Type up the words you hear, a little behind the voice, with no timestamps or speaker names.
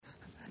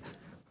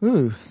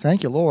Ooh,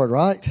 thank you, Lord,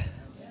 right?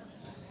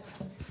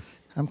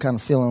 I'm kind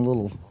of feeling a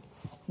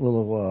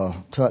little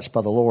touched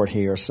by the Lord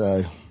here,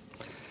 so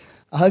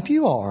I hope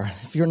you are.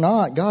 If you're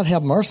not, God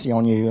have mercy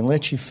on you and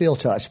let you feel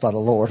touched by the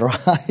Lord,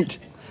 right?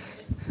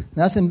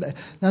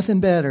 Nothing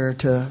better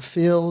to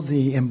feel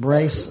the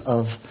embrace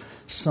of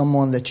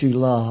someone that you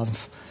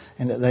love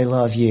and that they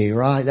love you,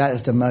 right? That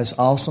is the most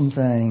awesome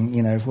thing,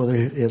 you know, whether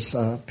it's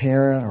a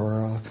parent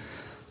or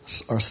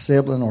a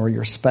sibling or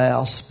your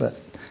spouse, but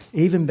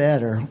even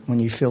better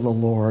when you feel the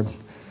Lord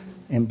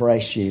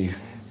embrace you.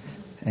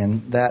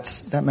 And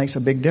that makes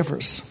a big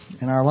difference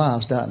in our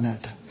lives, doesn't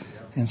it?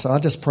 And so I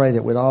just pray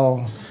that we'd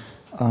all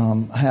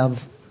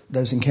have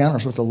those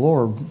encounters with the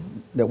Lord,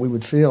 that we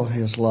would feel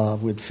His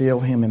love, we'd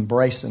feel Him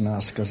embracing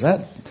us, because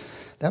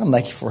that'll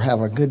make you have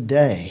a good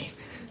day.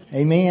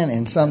 Amen.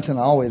 And something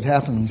always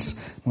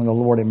happens when the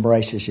Lord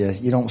embraces you.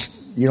 You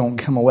don't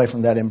come away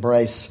from that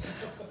embrace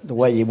the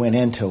way you went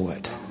into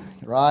it,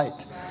 right?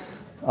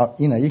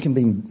 You can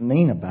be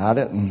mean about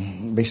it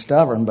and be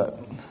stubborn, but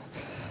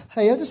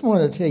hey, I just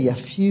wanted to tell you a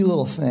few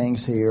little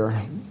things here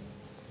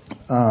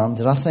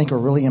that I think are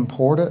really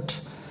important.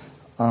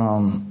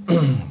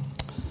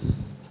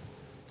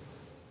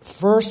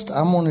 First,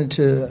 I wanted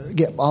to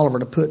get Oliver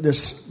to put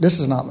this. This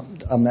is not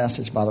a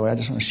message, by the way. I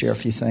just want to share a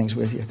few things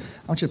with you.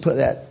 I want you to put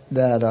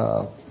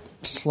that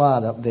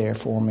slide up there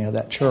for me of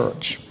that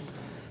church.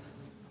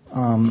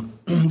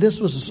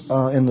 This was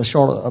in the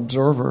Charlotte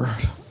Observer,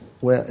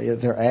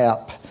 their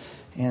app,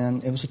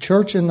 and it was a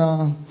church in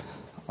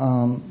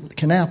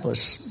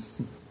Kannapolis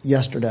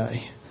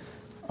yesterday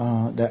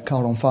that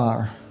caught on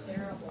fire.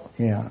 Terrible.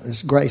 Yeah,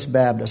 it's Grace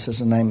Baptist is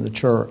the name of the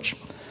church,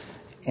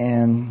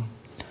 and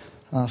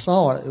I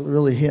saw it. It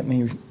really hit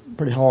me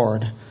pretty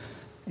hard,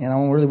 and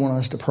I really want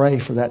us to pray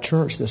for that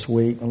church this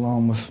week,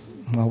 along with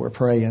while we're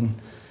praying,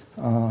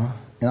 and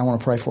I want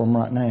to pray for them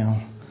right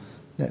now,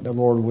 that the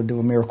Lord would do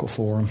a miracle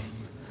for them,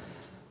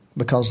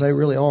 because they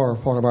really are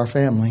part of our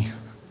family.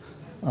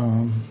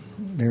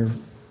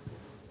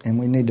 And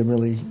we need to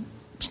really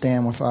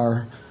stand with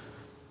our,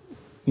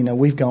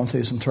 we've gone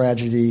through some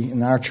tragedy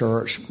in our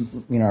church,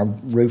 our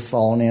roof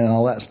falling in and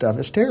all that stuff.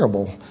 It's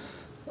terrible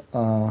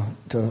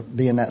to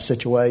be in that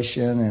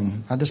situation.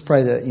 And I just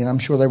pray that, I'm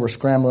sure they were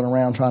scrambling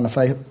around trying to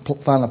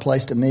find a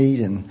place to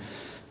meet and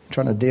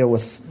trying to deal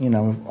with,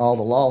 all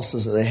the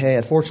losses that they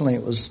had. Fortunately,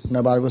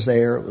 nobody was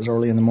there. It was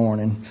early in the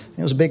morning.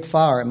 It was a big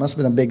fire. It must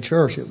have been a big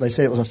church. They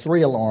said it was a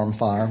 3-alarm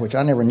fire, which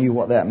I never knew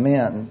what that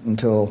meant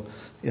until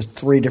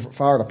 3 different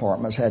fire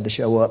departments had to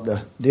show up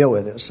to deal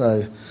with it.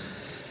 So,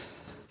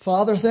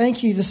 Father,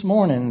 thank you this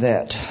morning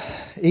that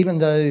even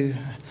though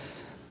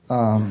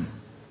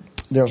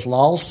there's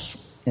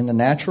loss in the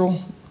natural,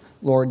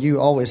 Lord, you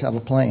always have a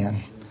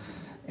plan.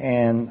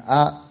 And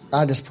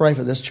I just pray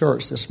for this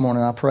church this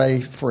morning. I pray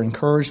for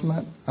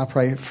encouragement. I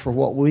pray for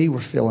what we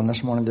were feeling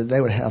this morning, that they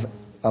would have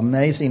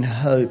amazing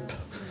hope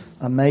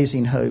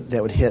that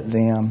would hit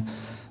them.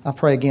 I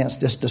pray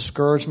against this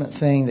discouragement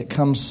thing that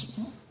comes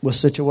with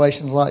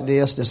situations like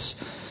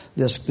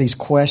these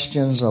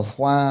questions of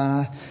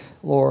why.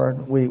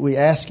 Lord, we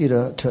ask you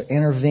to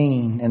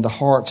intervene in the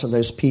hearts of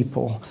those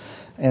people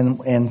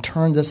and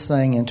turn this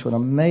thing into an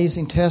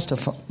amazing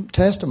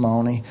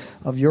testimony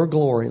of your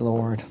glory,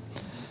 Lord.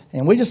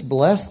 And we just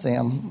bless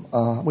them.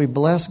 We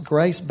bless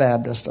Grace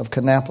Baptist of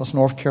Kannapolis,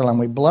 North Carolina.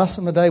 We bless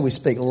them today. We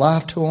speak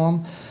life to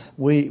them.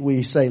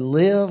 We say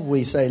live.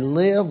 We say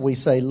live. We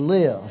say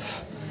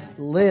live.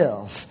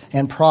 Live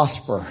and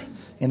prosper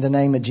in the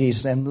name of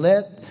Jesus. And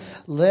let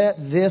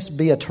this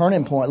be a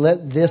turning point.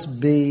 Let this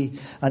be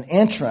an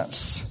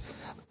entrance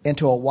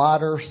into a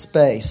wider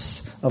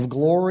space of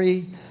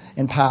glory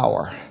and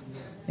power.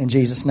 In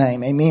Jesus'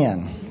 name,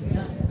 amen.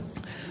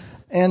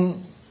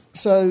 And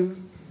so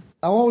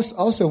I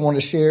also want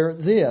to share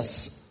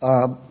this.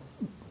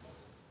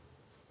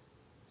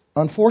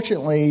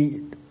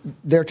 Unfortunately,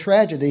 their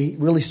tragedy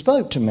really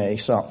spoke to me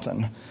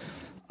something.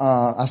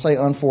 I say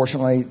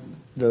unfortunately,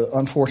 the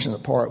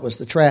unfortunate part was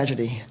the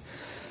tragedy.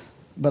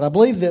 But I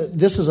believe that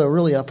this is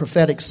really a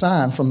prophetic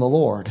sign from the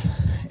Lord.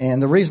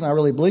 And the reason I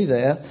really believe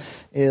that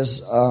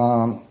is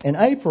in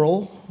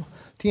April,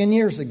 10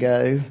 years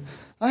ago,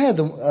 I had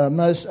the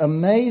most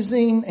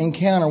amazing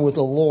encounter with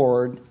the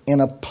Lord in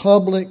a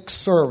public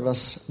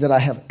service that I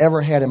have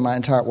ever had in my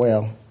entire,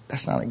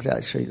 that's not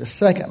exactly true, the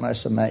second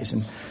most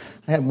amazing.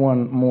 I had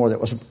one more that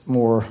was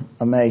more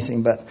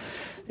amazing, but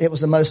it was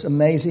the most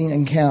amazing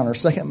encounter,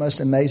 second most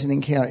amazing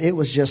encounter. It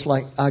was just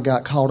like I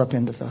got caught up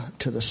into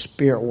the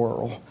spirit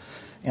world.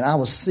 And I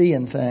was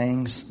seeing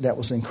things that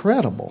was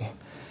incredible.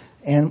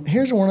 And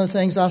here's one of the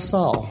things I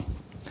saw.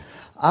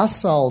 I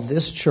saw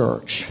this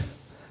church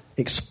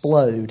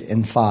explode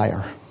in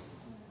fire.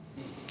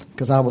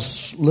 Because I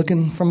was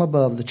looking from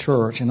above the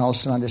church, and all of a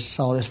sudden I just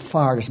saw this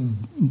fire just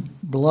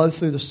blow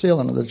through the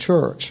ceiling of the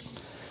church.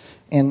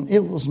 And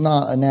it was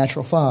not a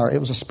natural fire. It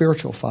was a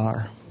spiritual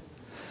fire.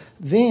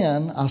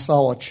 Then I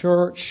saw a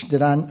church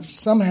that I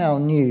somehow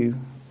knew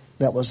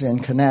that was in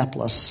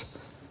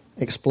Kannapolis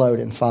explode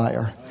in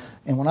fire.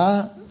 And when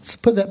I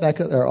put that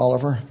back up there,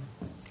 Oliver,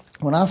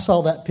 when I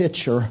saw that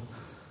picture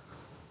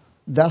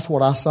That's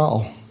what I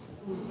saw.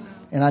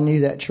 And I knew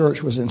that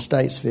church was in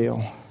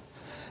Statesville.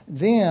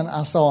 Then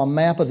I saw a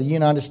map of the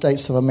United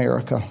States of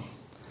America.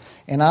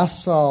 And I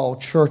saw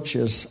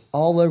churches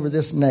all over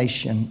this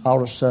nation. All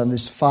of a sudden,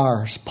 these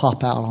fires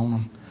pop out on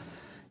them.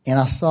 And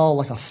I saw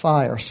like a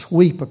fire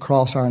sweep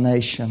across our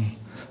nation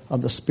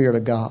of the Spirit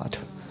of God.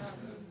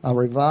 A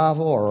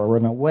revival or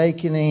an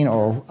awakening,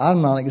 or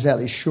I'm not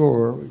exactly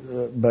sure.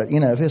 But,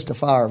 if it's the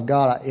fire of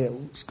God,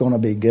 it's going to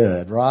be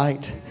good,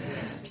 right?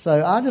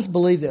 So I just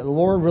believe that the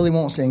Lord really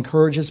wants to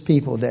encourage His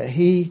people, that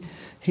He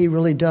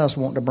really does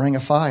want to bring a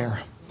fire.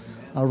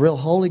 A real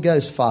Holy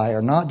Ghost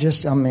fire, not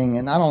just,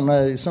 and I don't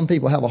know, some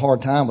people have a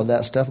hard time with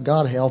that stuff.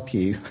 God help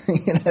you,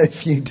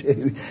 if you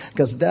do,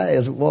 because that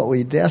is what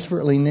we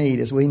desperately need,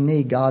 is we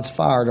need God's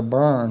fire to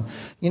burn.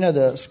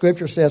 The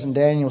scripture says in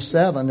Daniel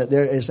 7 that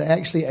there is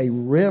actually a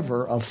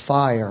river of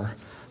fire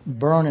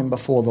burning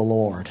before the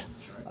Lord.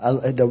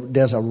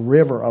 There's a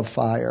river of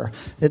fire.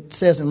 It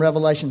says in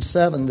Revelation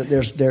 7 that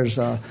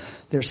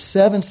there's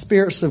seven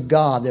spirits of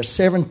God. There's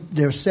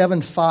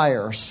seven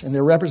fires, and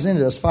they're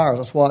represented as fires.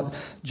 That's what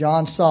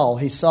John saw.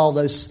 He saw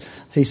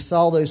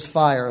those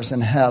fires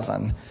in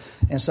heaven.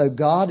 And so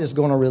God is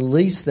going to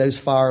release those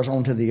fires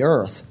onto the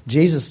earth.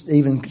 Jesus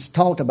even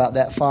talked about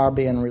that fire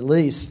being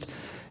released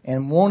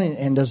and wanting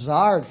and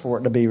desired for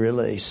it to be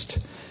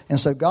released. And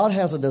so God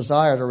has a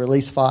desire to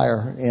release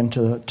fire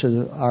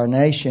into our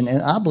nation.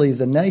 And I believe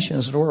the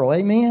nations of the world.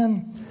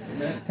 Amen?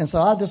 Amen. And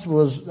so I just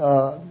was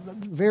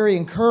very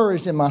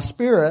encouraged in my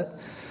spirit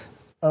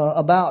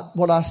about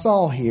what I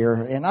saw here.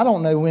 And I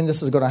don't know when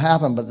this is going to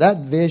happen, but that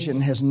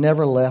vision has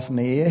never left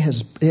me. It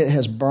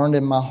has burned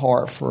in my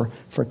heart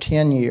for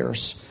 10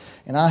 years.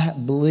 And I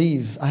have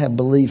believed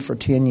for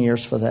 10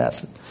 years for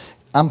that.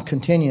 I'm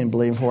continuing to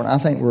believe for it. I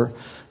think we're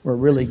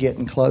really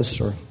getting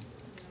closer.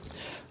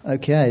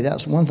 Okay,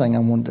 that's one thing I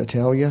wanted to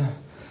tell you.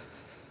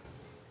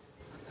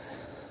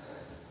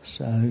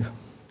 So,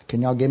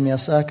 can y'all give me a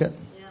second?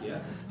 Yeah.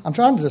 I'm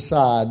trying to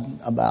decide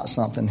about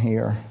something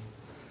here.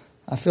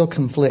 I feel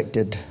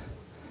conflicted.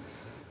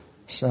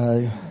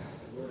 So,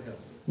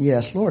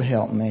 yes, Lord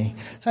help me.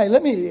 Hey,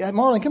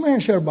 Marlon, come here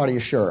and show everybody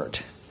your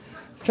shirt.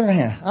 Turn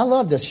here. I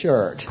love this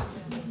shirt.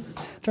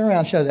 Turn around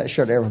and show that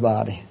shirt to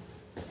everybody.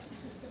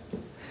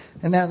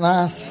 Isn't that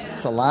nice?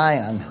 It's a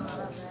lion.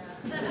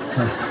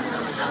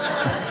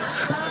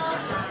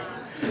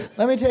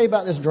 Let me tell you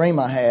about this dream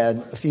I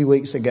had a few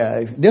weeks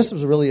ago. This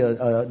was really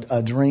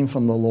a dream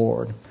from the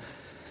Lord.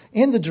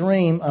 In the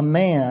dream, a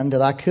man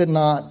that I could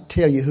not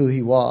tell you who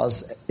he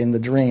was in the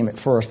dream at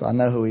first, but I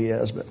know who he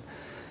is.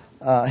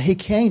 But he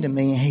came to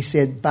me and he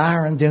said,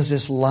 "Byron, there's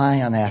this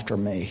lion after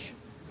me.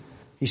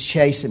 He's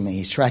chasing me.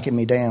 He's tracking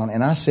me down."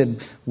 And I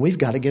said, "We've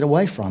got to get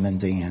away from him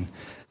then."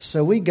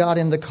 So we got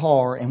in the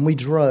car and we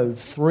drove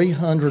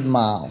 300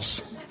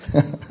 miles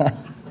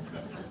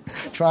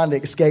trying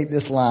to escape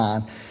this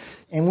lion.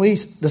 And we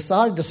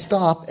decided to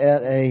stop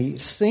at a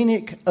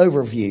scenic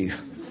overview,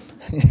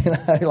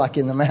 like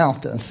in the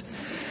mountains.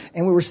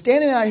 And we were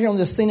standing out here on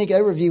this scenic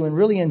overview and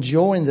really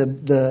enjoying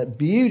the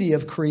beauty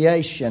of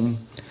creation.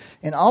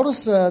 And all of a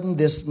sudden,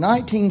 this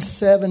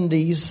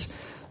 1970s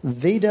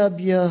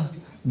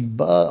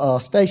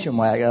VW station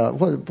wagon,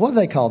 what do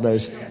they call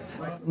those?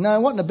 No,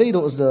 it wasn't a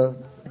Beetle, it was the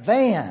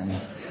van.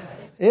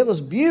 It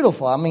was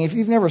beautiful. I mean, if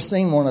you've never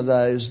seen one of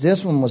those,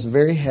 this one was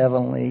very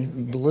heavenly,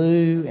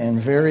 blue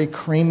and very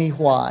creamy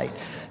white.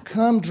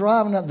 Come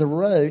driving up the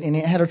road, and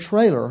it had a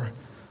trailer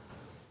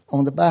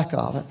on the back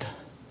of it.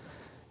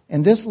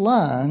 And this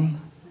lion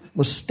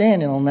was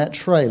standing on that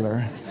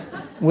trailer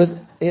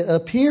with, it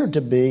appeared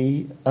to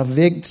be, a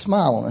big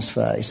smile on his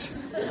face.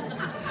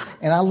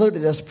 And I looked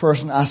at this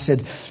person, I said,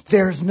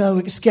 "There's no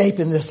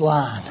escaping this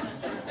lion."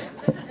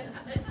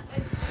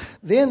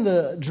 Then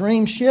the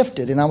dream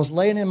shifted, and I was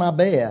laying in my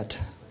bed.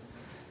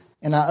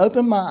 And I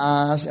opened my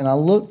eyes, and I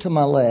looked to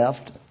my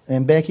left,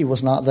 and Becky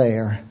was not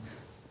there,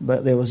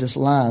 but there was this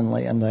lion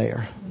laying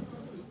there.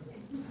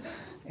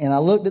 And I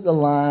looked at the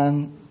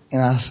lion,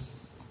 and I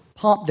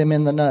popped him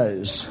in the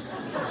nose.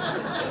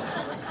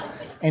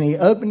 And he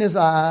opened his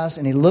eyes,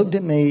 and he looked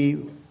at me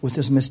with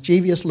this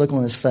mischievous look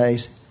on his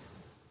face,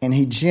 and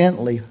he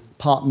gently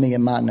popped me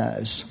in my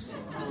nose.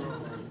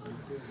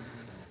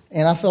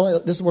 And I felt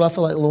like, this is what I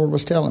felt like the Lord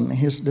was telling me.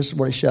 This is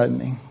what He showed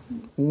me.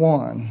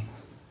 One,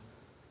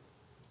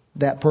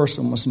 that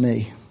person was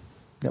me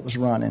that was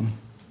running.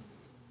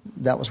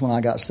 That was when I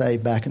got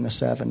saved back in the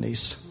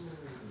 70s.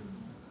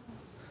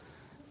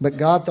 But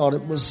God thought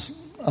it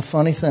was a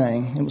funny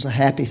thing. It was a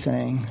happy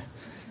thing.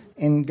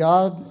 And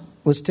God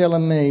was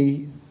telling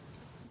me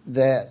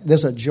that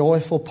there's a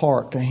joyful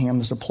part to Him.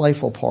 There's a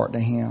playful part to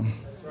Him.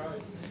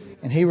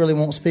 And He really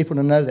wants people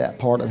to know that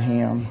part of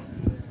Him.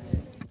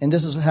 And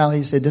this is how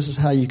He said, this is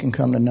how you can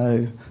come to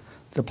know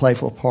the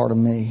playful part of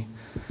me.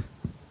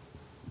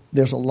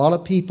 There's a lot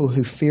of people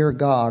who fear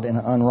God in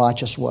an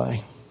unrighteous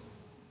way.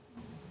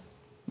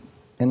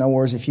 In other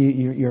words, if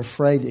you're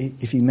afraid that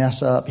if you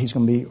mess up, He's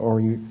going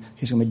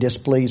to be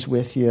displeased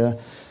with you.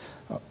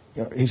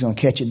 He's going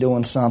to catch you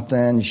doing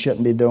something you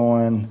shouldn't be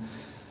doing.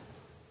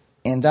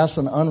 And that's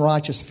an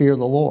unrighteous fear of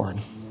the Lord.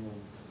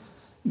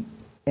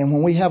 And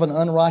when we have an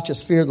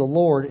unrighteous fear of the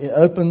Lord, it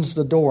opens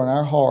the door in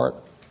our heart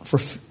for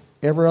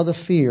every other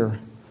fear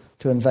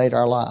to invade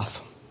our life.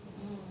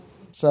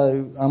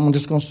 So I'm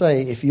just going to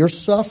say, if you're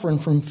suffering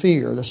from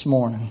fear this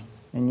morning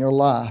in your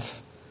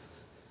life,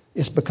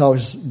 it's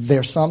because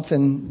there's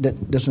something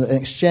there's an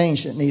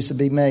exchange that needs to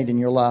be made in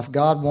your life.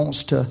 God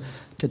wants to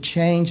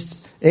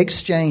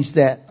exchange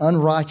that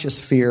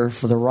unrighteous fear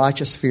for the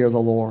righteous fear of the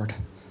Lord.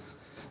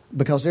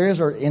 Because there is,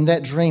 in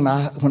that dream,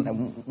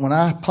 when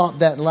I popped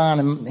that line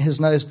in his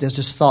nose,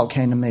 this thought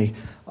came to me.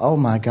 Oh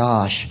my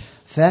gosh,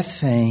 that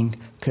thing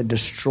could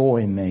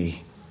destroy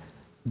me.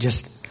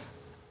 Just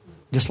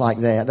like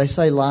that. They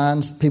say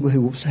lions, people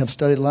who have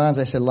studied lions,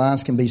 they say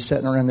lions can be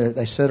sitting around there.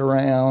 They sit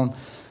around,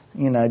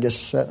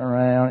 just sitting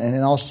around. And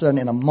then all of a sudden,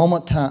 in a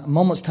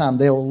moment's time,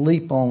 they'll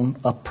leap on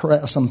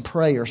some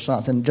prey or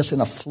something, just in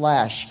a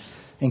flash,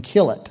 and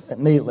kill it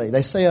immediately.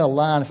 They say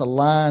if a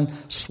lion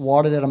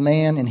swatted at a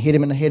man and hit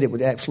him in the head, it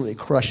would absolutely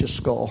crush his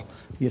skull.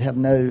 You'd have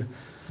no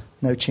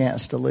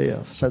chance to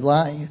live.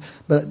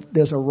 But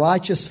there's a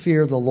righteous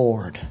fear of the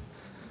Lord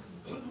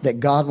that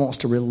God wants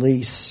to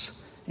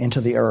release into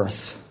the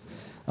earth.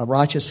 A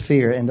righteous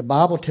fear. And the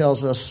Bible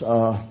tells us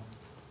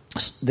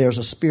there's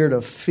a spirit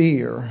of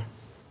fear,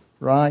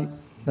 right?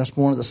 That's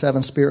one of the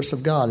 7 spirits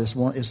of God.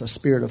 It's a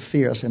spirit of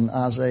fear. It's in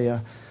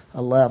Isaiah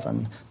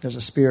 11. There's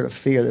a spirit of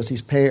fear. There's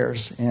these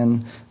pairs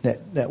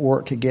that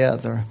work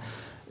together.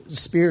 The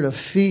spirit of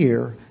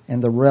fear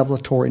and the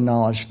revelatory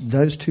knowledge,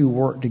 those two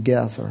work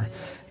together.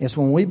 It's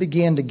when we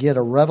begin to get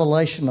a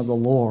revelation of the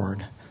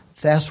Lord,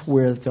 that's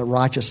where the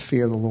righteous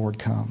fear of the Lord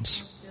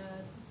comes.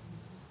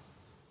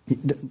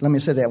 Let me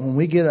say that. When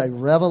we get a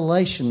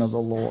revelation of the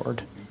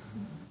Lord,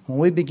 when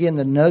we begin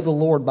to know the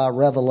Lord by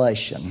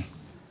revelation,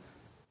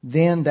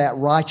 then that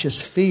righteous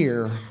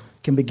fear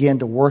can begin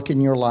to work in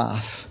your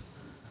life.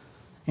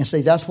 And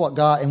see, that's what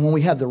God, and when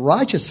we have the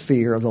righteous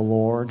fear of the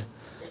Lord,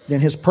 then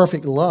His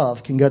perfect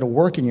love can go to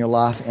work in your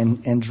life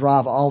and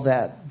drive all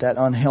that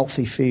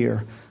unhealthy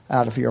fear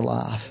out of your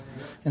life.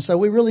 And so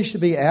we really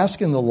should be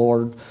asking the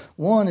Lord,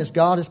 one is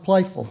God is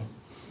playful,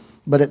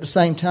 but at the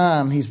same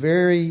time,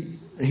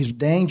 He's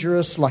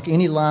dangerous like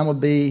any lion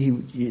would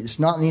be. It's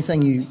not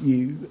anything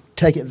you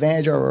take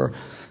advantage of,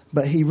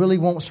 but He really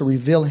wants to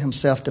reveal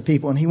Himself to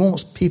people, and He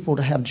wants people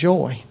to have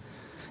joy.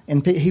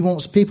 And He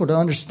wants people to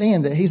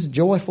understand that He's a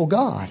joyful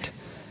God.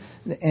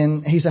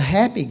 And He's a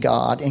happy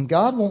God. And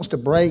God wants to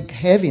break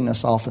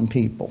heaviness off in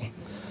people.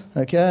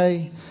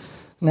 Okay?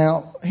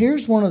 Now,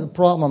 here's one of the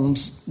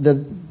problems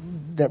that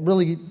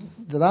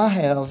I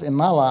have in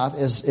my life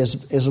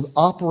is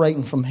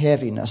operating from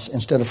heaviness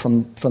instead of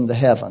from the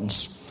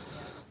heavens.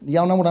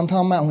 Y'all know what I'm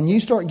talking about? When you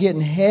start getting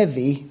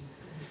heavy,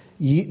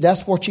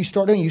 that's what you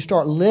start doing. You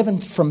start living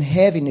from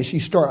heaviness. You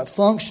start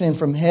functioning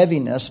from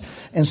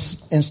heaviness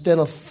instead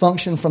of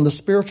functioning from the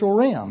spiritual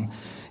realm.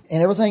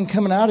 And everything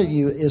coming out of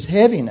you is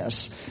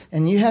heaviness.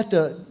 And you have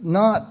to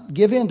not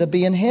give in to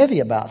being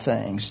heavy about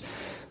things.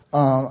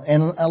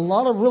 And a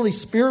lot of really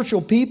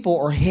spiritual people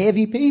are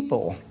heavy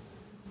people.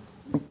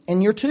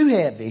 And you're too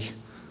heavy.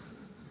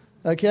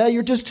 Okay,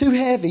 you're just too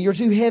heavy. You're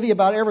too heavy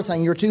about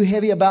everything. You're too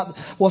heavy about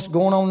what's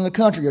going on in the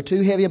country. You're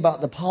too heavy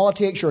about the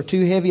politics. You're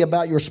too heavy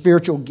about your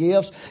spiritual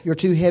gifts. You're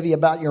too heavy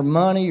about your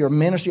money, your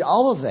ministry,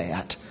 all of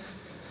that.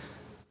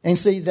 And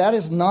see, that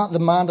is not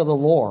the mind of the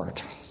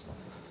Lord.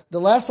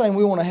 The last thing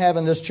we want to have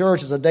in this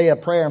church is a day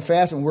of prayer and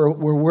fasting where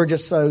we're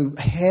just so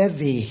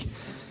heavy.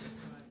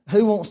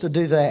 Who wants to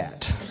do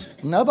that?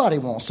 Nobody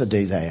wants to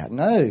do that.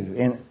 No.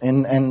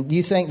 And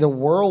you think the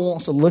world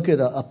wants to look at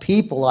a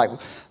people like,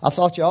 I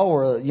thought y'all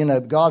were,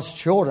 God's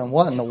children.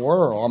 What in the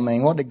world? I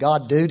mean, what did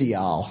God do to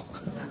y'all?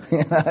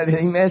 Did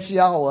He mess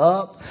y'all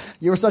up?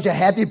 You were such a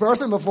happy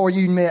person before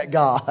you met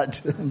God.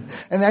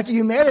 And after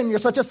you met Him, you're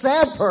such a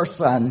sad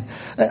person.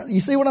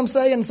 You see what I'm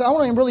saying? So I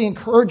want to really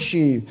encourage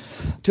you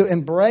to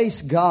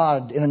embrace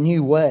God in a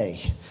new way.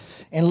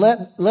 And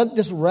let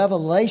this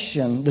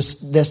revelation, the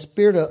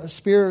spirit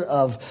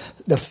of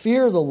the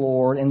fear of the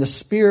Lord and the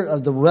spirit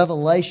of the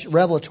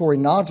revelatory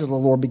knowledge of the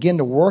Lord begin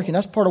to work. And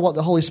that's part of what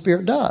the Holy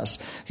Spirit does.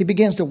 He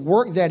begins to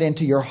work that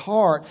into your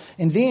heart.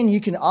 And then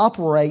you can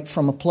operate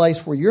from a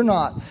place where you're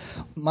not,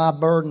 my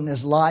burden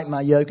is light,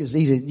 my yoke is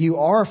easy. You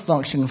are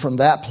functioning from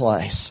that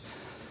place.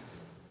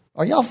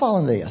 Are y'all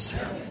following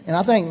this? And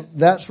I think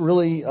that's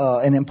really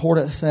an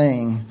important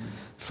thing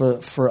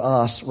for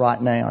us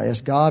right now,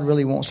 is God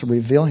really wants to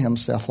reveal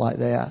Himself like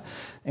that.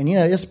 And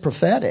it's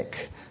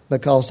prophetic,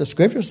 because the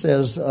Scripture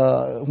says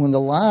when the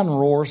lion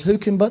roars, who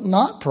can but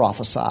not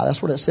prophesy?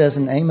 That's what it says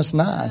in Amos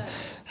 9.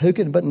 Who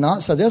can but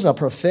not? So there's a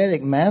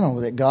prophetic mantle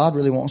that God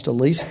really wants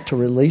to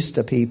release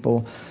to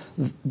people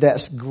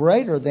that's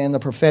greater than the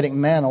prophetic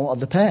mantle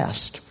of the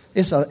past.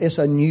 It's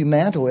a new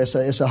mantle.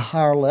 It's a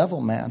higher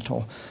level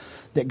mantle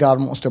that God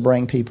wants to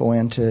bring people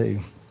into.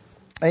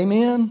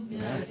 Amen?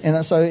 Yeah.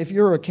 And so if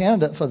you're a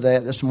candidate for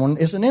that this morning,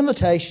 it's an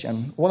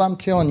invitation. What I'm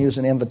telling you is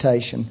an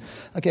invitation.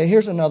 Okay,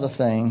 here's another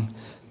thing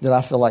that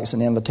I feel like is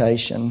an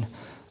invitation.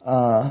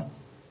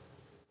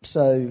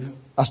 So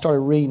I started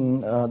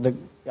reading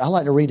I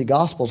like to read the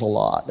Gospels a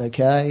lot,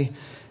 okay?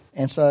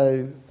 And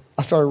so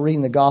I started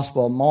reading the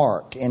Gospel of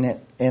Mark, and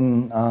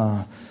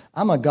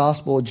I'm a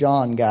Gospel of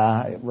John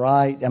guy,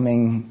 right? I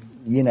mean,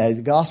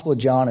 the Gospel of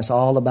John is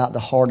all about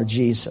the heart of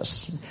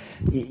Jesus.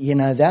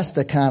 That's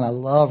the kind of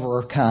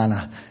lover kind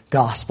of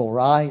gospel,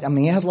 right? I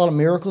mean, it has a lot of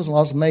miracles and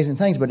lots of amazing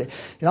things, but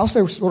it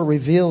also sort of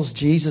reveals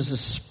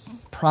Jesus'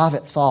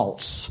 private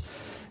thoughts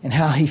and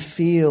how he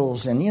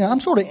feels. And, I'm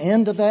sort of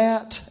into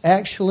that,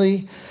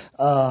 actually.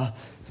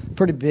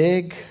 Pretty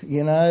big,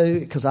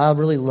 because I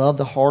really love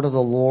the heart of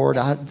the Lord.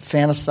 I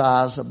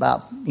fantasize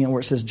about, where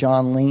it says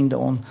John leaned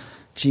on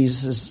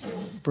Jesus'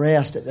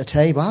 breast at the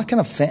table. I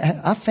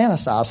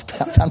fantasize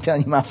about, I'm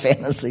telling you my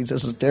fantasies,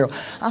 this is terrible.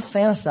 I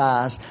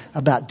fantasize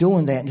about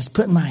doing that and just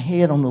putting my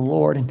head on the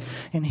Lord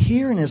and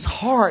hearing his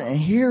heart and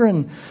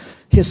hearing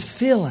his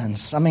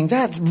feelings. I mean,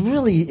 that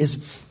really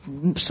is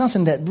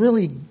something that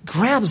really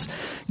grabs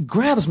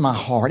my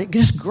heart. It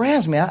just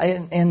grabs me,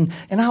 and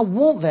I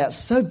want that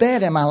so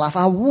bad in my life.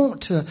 I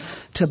want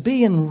to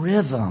be in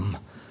rhythm.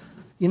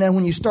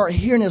 When you start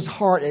hearing his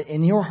heart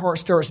and your heart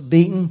starts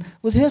beating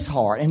with his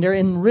heart, and they're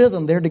in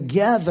rhythm, they're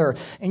together,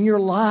 and your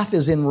life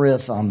is in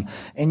rhythm,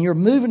 and you're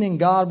moving in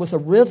God with a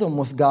rhythm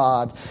with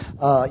God.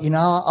 I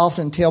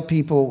often tell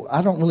people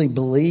I don't really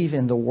believe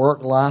in the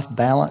work-life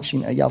balance.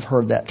 Y'all have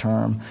heard that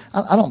term.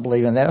 I don't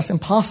believe in that. It's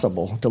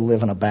impossible to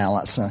live in a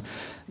balance,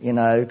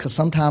 because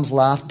sometimes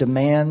life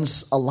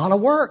demands a lot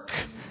of work,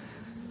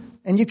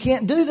 and you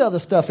can't do the other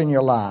stuff in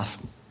your life.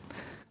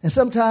 And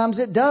sometimes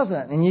it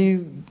doesn't, and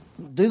you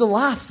do the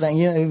life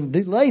thing,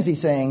 do lazy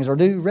things or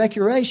do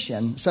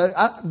recreation.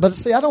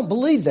 But I don't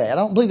believe that. I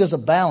don't believe there's a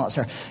balance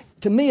here.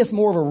 To me, it's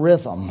more of a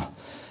rhythm.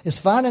 It's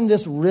finding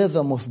this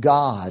rhythm with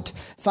God,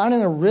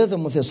 finding a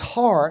rhythm with his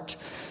heart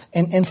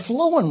and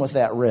flowing with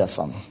that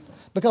rhythm.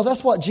 Because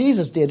that's what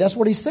Jesus did. That's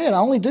what he said. I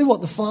only do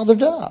what the Father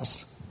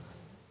does.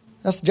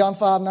 That's John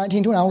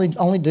 5:19-20. I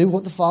only do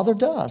what the Father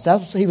does.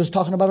 He was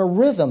talking about a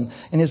rhythm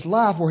in his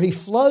life where he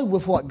flowed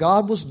with what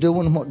God was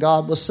doing and what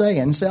God was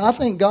saying. So I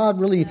think God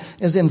really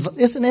it's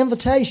an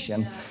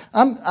invitation.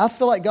 I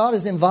feel like God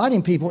is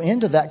inviting people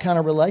into that kind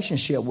of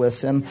relationship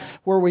with him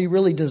where we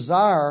really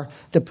desire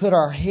to put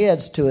our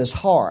heads to his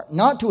heart.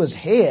 Not to his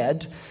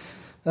head,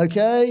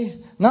 okay?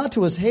 Not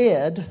to his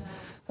head.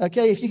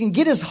 Okay, if you can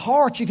get his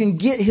heart, you can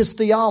get his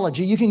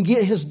theology, you can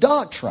get his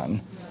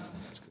doctrine.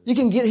 You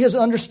can get his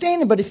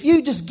understanding, but if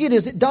you just get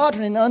his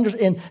doctrine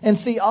and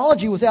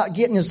theology without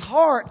getting his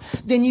heart,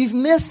 then you've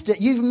missed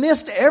it. You've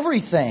missed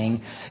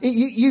everything.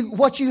 You've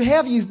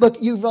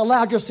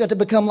allowed yourself to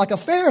become like a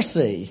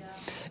Pharisee.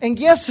 And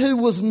guess who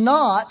was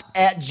not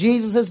at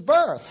Jesus'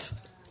 birth?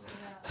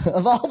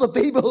 Of all the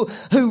people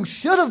who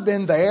should have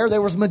been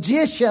there was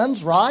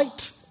magicians,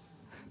 right?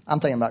 I'm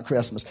thinking about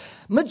Christmas.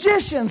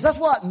 Magicians, that's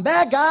what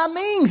magi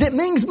means. It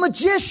means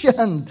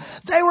magician.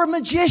 They were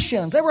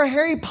magicians. They were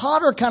Harry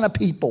Potter kind of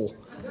people.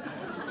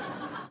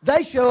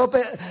 They show up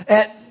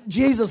at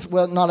Jesus,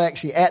 well, not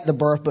actually at the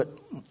birth, but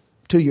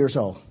 2 years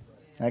old.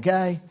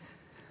 Okay?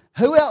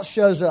 Who else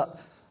shows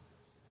up?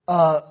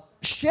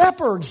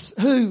 Shepherds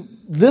who,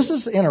 this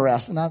is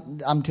interesting.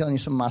 I'm telling you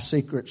some of my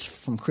secrets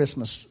from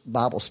Christmas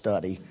Bible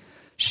study.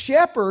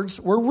 Shepherds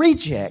were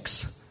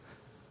rejects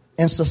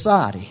in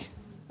society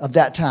of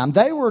that time.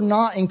 They were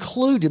not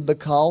included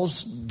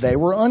because they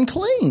were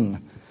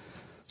unclean.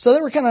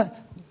 So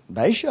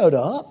they showed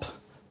up,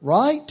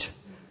 right?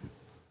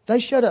 They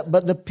showed up.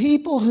 But the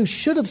people who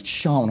should have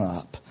shown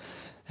up,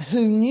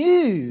 who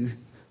knew,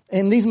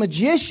 and these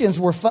magicians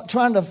were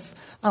trying to,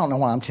 I don't know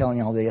why I'm telling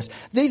you all this.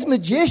 These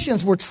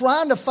magicians were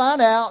trying to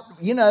find out,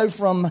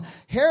 from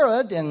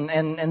Herod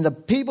and the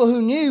people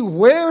who knew,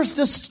 where's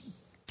this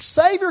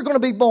Savior going to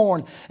be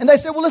born? And they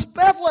said, well, it's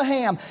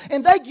Bethlehem.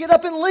 And they get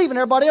up and leave, and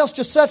everybody else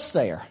just sits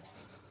there.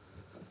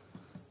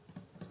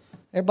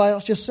 Everybody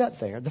else just sat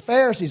there. The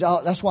Pharisees,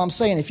 that's why I'm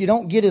saying, if you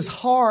don't get his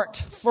heart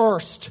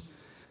first,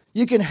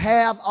 you can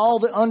have all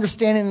the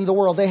understanding in the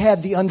world. They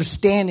had the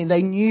understanding.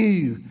 They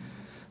knew,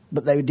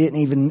 but they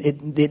didn't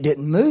it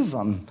didn't move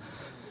them.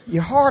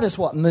 Your heart is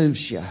what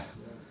moves you.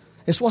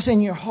 It's what's in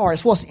your heart.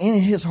 It's what's in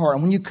his heart.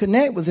 And when you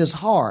connect with his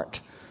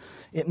heart,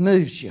 it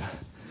moves you.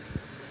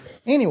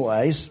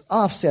 Anyways,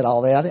 I've said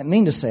all that. I didn't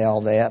mean to say all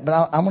that,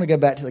 but I'm going to go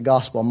back to the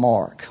Gospel of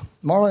Mark.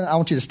 Marlon, I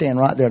want you to stand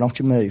right there. Don't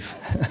you move.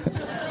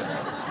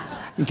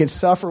 You can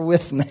suffer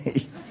with me.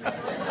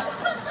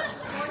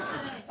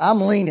 I'm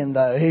leaning,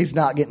 though. He's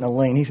not getting a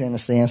lean. He's in a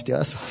standstill.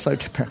 That's so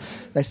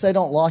they say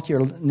don't lock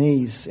your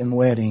knees in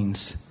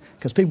weddings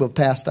because people have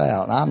passed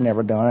out. I've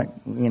never done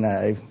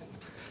it.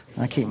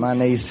 I keep my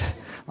knees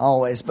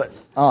always. But,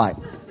 all right.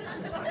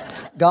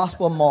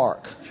 Gospel of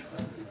Mark.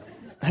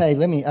 Hey,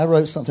 I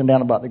wrote something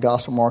down about the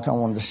Gospel of Mark I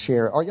wanted to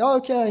share. Are y'all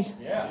okay?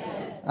 Yeah.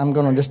 I'm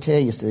going to just tell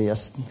you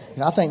this.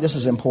 I think this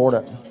is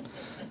important.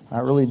 I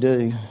really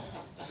do.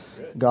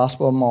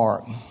 Gospel of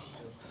Mark.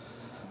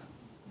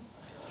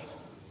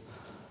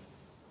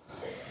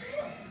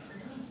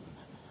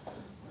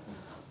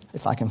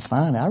 If I can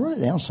find it. I wrote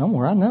it down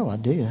somewhere. I know I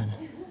did.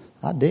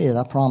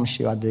 I promise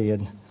you I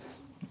did.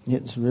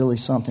 It's really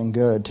something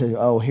good, too.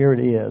 Oh, here it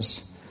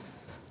is.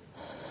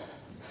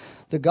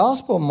 The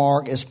Gospel of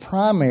Mark is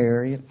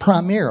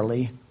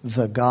primarily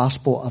the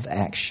gospel of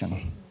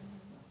action.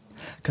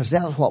 Because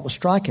that was what was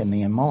striking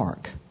me in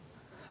Mark.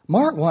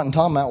 Mark wasn't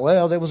talking about,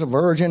 well, there was a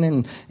virgin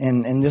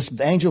and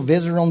this angel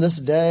visited on this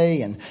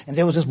day, and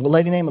there was this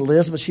lady named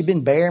Elizabeth, she'd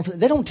been barren.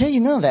 They don't tell you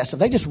none of that stuff.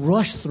 They just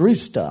rush through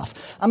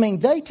stuff. I mean,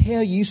 they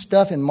tell you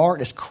stuff in Mark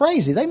that's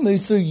crazy. They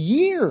move through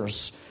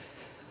years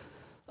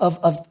of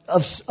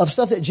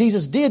stuff that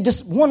Jesus did,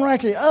 just one right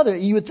after the other.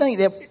 You would think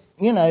that,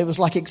 it was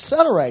like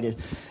accelerated.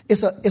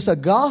 It's a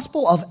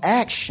gospel of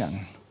action.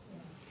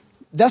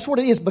 That's what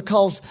it is,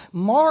 because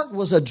Mark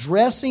was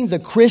addressing the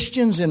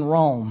Christians in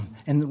Rome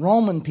and the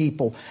Roman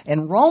people.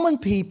 And Roman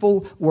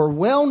people were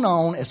well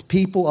known as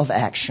people of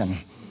action.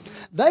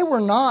 They were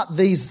not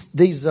these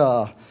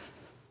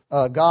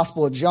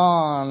Gospel of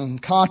John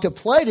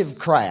contemplative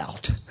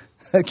crowd.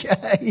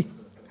 Okay?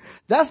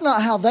 That's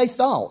not how they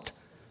thought.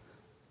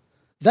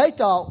 They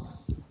thought,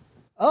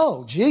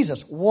 oh,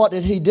 Jesus, what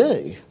did he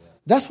do?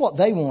 That's what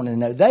they wanted to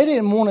know. They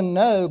didn't want to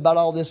know about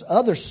all this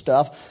other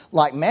stuff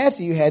like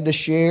Matthew had to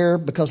share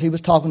because he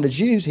was talking to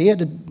Jews. He had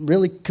to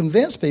really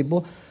convince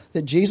people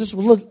that Jesus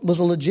was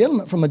a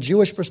legitimate, from a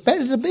Jewish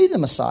perspective, to be the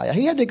Messiah.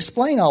 He had to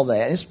explain all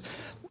that.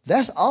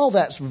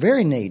 That's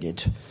very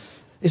needed.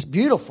 It's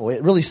beautiful.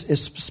 It really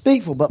is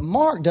speakful. But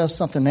Mark does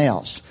something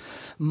else.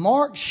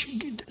 Mark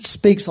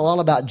speaks a lot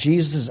about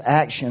Jesus'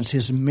 actions,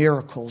 his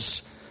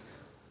miracles,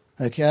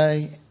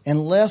 okay,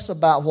 and less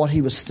about what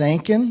he was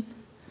thinking,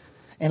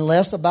 and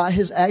less about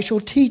his actual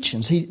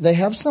teachings. They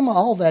have some of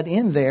all that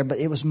in there, but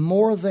it was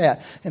more of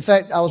that. In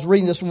fact, I was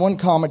reading this one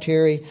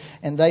commentary,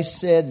 and they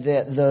said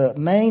that the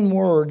main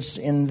words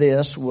in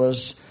this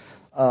was,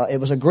 it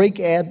was a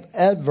Greek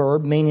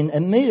adverb meaning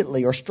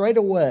immediately or straight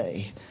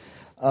away.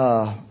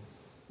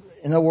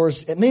 In other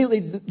words,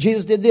 immediately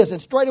Jesus did this,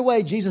 and straight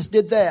away Jesus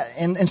did that.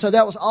 And so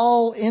that was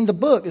all in the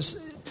book.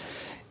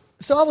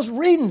 So I was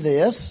reading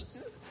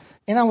this,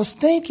 and I was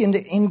thinking,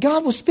 and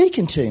God was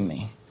speaking to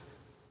me.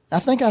 I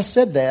think I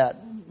said that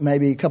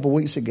maybe a couple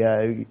weeks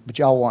ago, but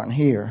y'all weren't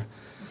here.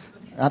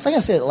 I think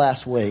I said it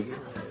last week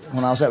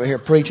when I was over here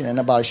preaching and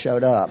nobody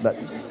showed up. But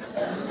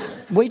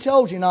we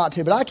told you not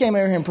to, but I came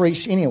over here and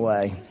preached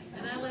anyway.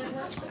 And I led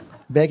worship.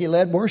 Becky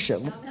led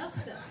worship.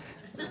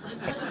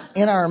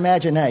 In our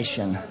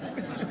imagination.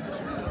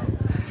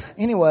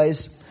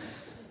 Anyways,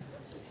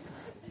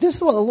 this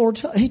is what the Lord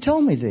He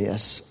told me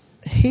this.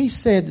 He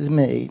said to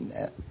me,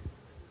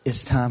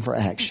 it's time for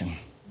action.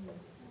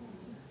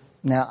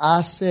 Now, I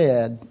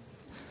said,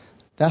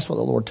 that's what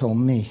the Lord told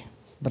me.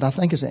 But I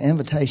think it's an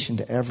invitation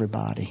to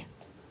everybody.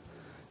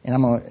 And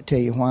I'm going to tell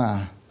you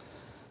why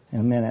in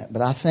a minute.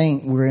 But I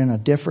think we're in a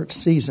different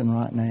season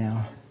right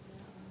now.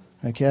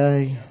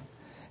 Okay?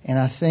 And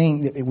I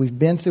think that we've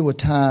been through a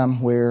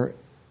time where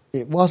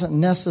it wasn't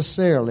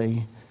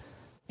necessarily,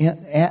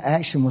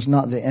 action was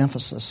not the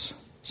emphasis.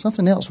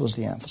 Something else was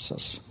the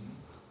emphasis.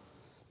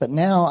 But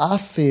now I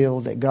feel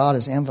that God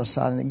is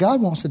emphasizing that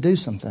God wants to do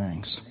some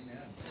things.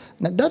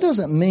 Now, that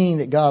doesn't mean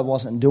that God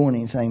wasn't doing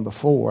anything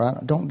before.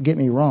 Don't get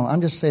me wrong.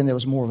 I'm just saying there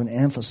was more of an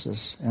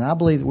emphasis. And I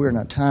believe that we're in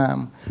a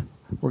time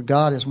where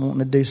God is wanting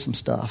to do some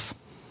stuff.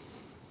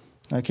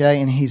 Okay?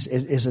 And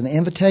it's an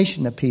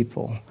invitation to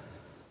people,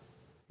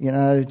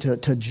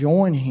 to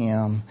join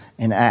Him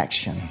in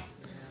action.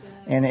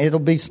 And it'll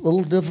be a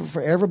little different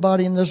for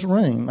everybody in this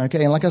room.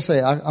 Okay? And like I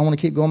say, I want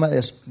to keep going about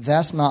this.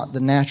 That's not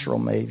the natural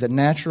me. The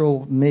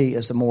natural me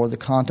is the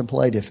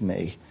contemplative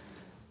me.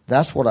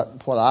 That's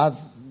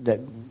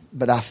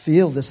but I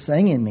feel this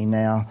thing in me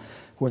now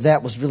where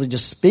that was really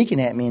just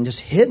speaking at me and just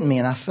hitting me.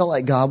 And I felt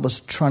like God was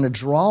trying to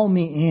draw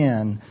me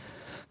in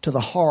to the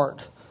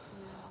heart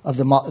of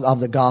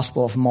the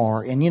Gospel of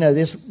Mark. And,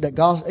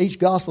 each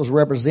Gospel is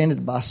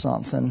represented by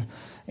something.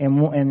 And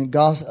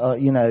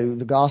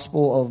the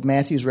Gospel of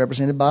Matthew is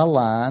represented by a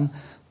lion.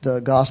 The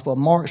Gospel of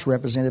Mark is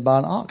represented by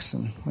an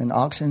oxen. And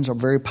oxen are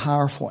very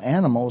powerful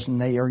animals, and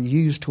they are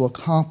used to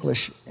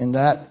accomplish, in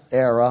that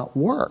era,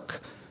 work,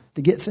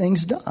 to get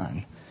things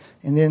done.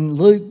 And then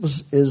Luke and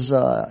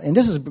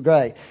this is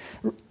great.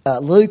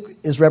 Luke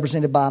is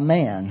represented by a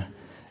man,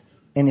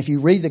 and if you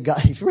read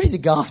the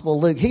Gospel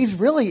of Luke, he's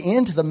really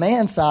into the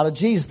man side of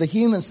Jesus, the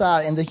human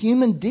side, and the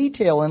human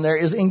detail in there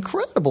is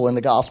incredible in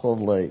the Gospel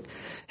of Luke.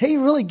 He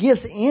really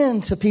gets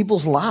into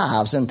people's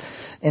lives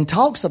and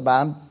talks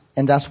about them,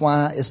 and that's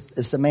why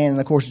it's the man. And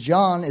of course,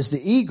 John is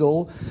the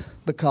eagle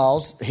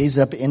because he's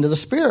up into the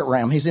spirit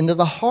realm. He's into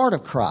the heart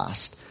of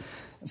Christ.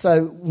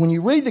 So when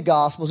you read the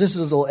Gospels, this is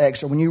a little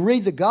extra. When you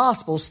read the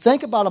Gospels,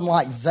 think about them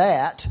like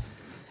that,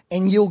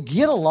 and you'll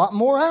get a lot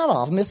more out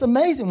of them. It's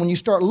amazing when you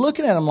start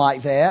looking at them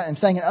like that and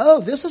thinking,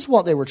 oh, this is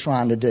what they were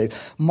trying to do.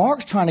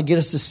 Mark's trying to get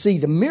us to see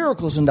the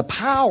miracles and the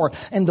power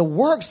and the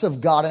works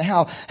of God and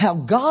how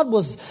God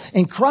was,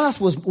 in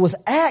Christ, was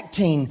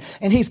acting,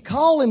 and He's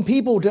calling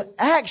people to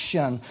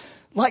action.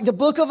 Like the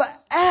book of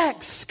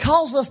Acts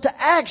calls us to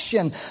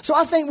action. So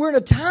I think we're in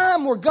a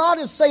time where God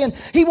is saying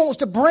He wants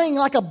to bring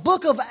like a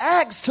book of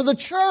Acts to the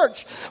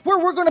church where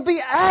we're going to be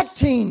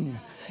acting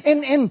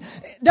And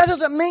that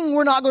doesn't mean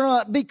we're not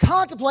going to be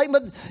contemplating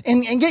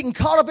and getting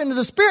caught up into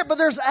the Spirit, but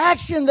there's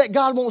action that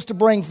God wants to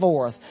bring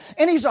forth.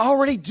 And He's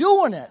already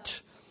doing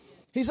it.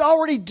 He's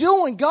already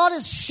doing. God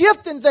is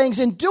shifting things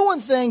and doing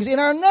things in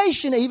our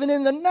nation, even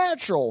in the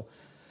natural.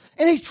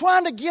 And He's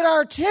trying to get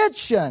our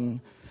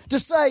attention to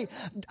say,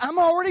 I'm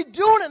already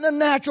doing it in the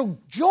natural.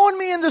 Join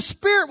me in the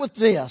Spirit with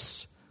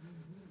this.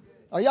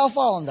 Are y'all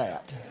following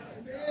that?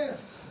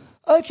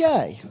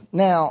 Okay.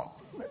 Now,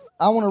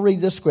 I want to read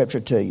this scripture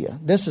to you.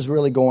 This is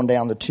really going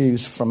down the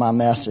tubes for my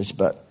message,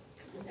 but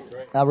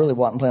I really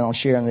wasn't planning on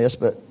sharing this,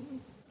 but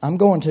I'm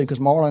going to because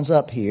Marlon's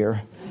up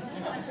here.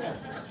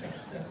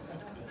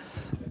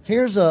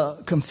 Here's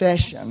a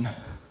confession.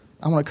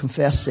 I want to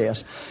confess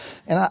this.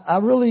 And I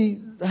really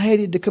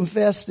hated to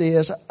confess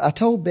this. I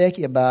told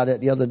Becky about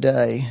it the other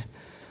day.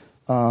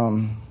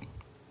 And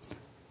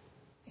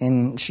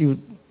she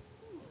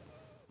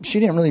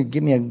didn't really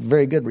give me a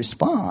very good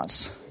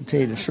response, to tell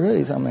you the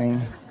truth. I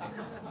mean,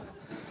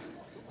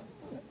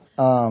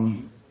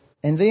 and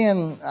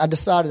then I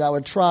decided I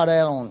would try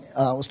that on,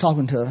 I was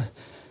talking to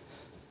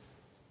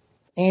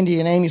Andy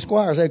and Amy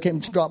Squires. They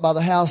came to drop by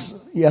the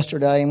house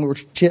yesterday, and we were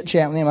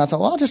chit-chatting with them. I thought,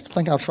 well, I just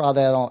think I'll try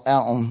that out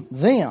on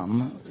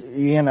them,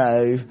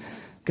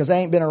 because they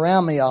ain't been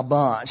around me a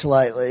bunch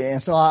lately.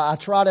 And so I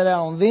tried it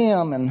out on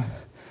them, and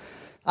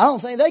I don't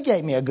think they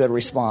gave me a good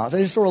response.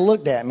 They just sort of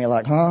looked at me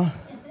like, huh?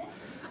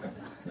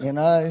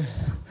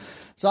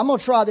 So I'm going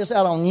to try this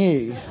out on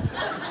you.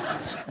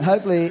 And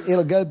hopefully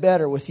it'll go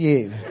better with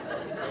you.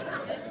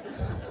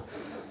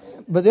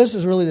 But this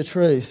is really the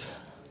truth.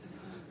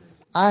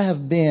 I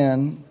have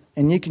been,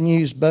 and you can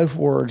use both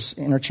words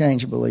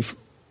interchangeably,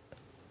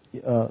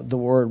 the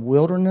word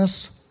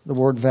wilderness, the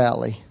word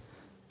valley,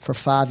 for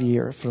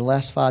the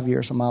last 5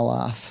 years of my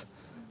life.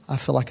 I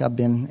feel like I've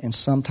been in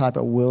some type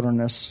of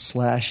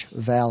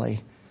wilderness/valley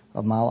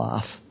of my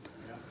life.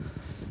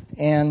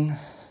 And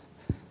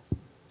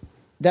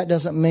that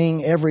doesn't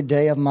mean every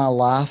day of my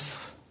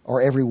life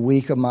or every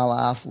week of my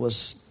life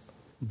was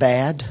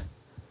bad.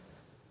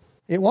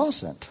 It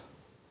wasn't.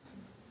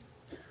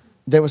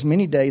 There was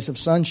many days of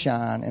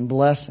sunshine and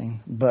blessing,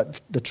 but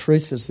the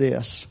truth is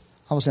this.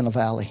 I was in a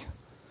valley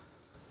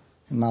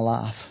in my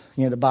life.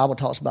 The Bible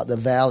talks about the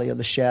valley of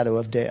the shadow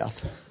of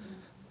death.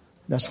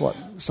 That's what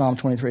Psalm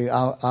 23,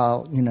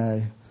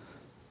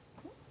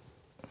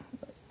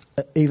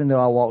 even though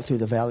I walk through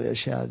the valley of the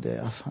shadow of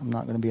death, I'm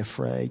not going to be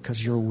afraid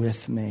because you're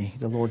with me.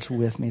 The Lord's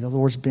with me. The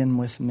Lord's been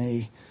with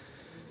me,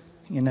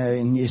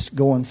 and it's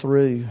going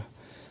through.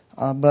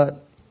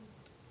 But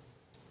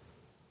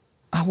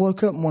I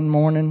woke up one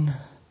morning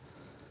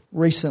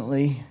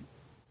recently,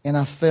 and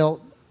I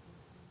felt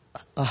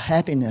a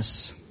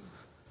happiness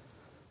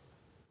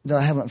that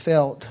I haven't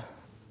felt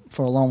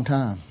for a long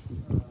time.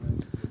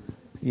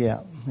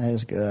 Yeah, that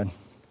is good.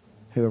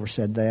 Whoever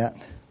said that.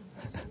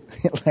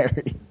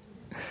 Larry.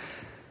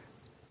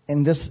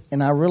 And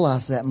I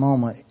realized that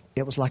moment,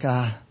 it was like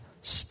I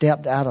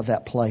stepped out of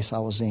that place I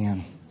was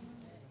in.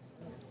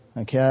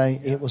 Okay?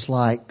 It was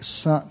like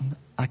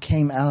I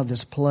came out of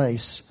this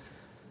place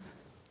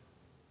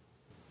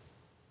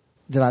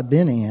that I'd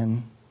been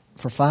in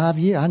for 5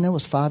 years. I know it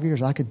was 5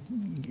 years.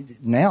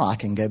 Now I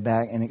can go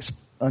back and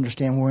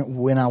understand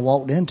when I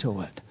walked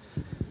into it.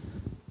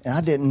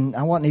 And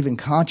I wasn't even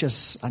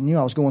conscious. I knew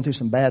I was going through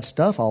some bad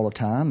stuff all the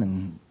time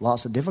and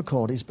lots of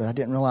difficulties, but I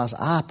didn't realize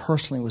I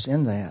personally was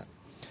in that.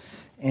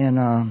 And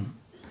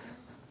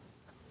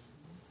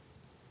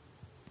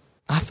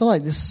I feel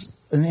like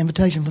an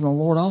invitation from the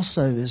Lord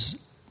also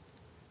is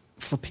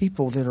for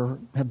people that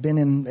have been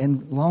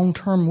in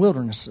long-term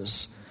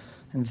wildernesses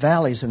and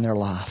valleys in their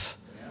life,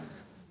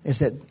 is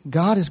that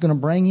God is going to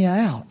bring you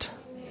out.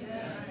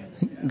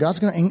 God's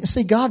going to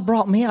see. God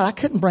brought me out. I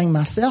couldn't bring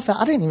myself out.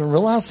 I didn't even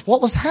realize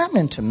what was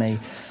happening to me.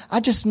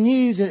 I just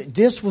knew that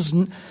this was,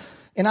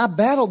 and I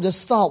battled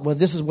this thought. Well,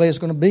 this is the way it's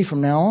going to be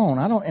from now on.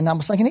 And I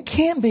was thinking it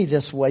can't be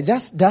this way.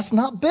 That's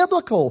not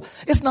biblical.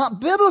 It's not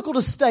biblical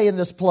to stay in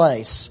this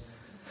place.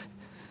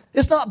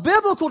 It's not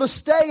biblical to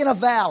stay in a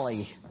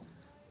valley.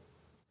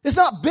 It's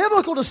not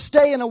biblical to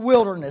stay in a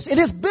wilderness. It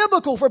is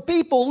biblical for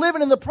people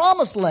living in the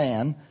promised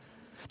land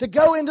to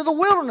go into the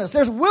wilderness.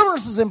 There's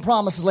wildernesses in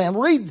promised land.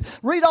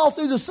 Read all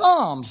through the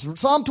Psalms.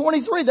 Psalm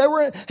 23,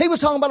 he was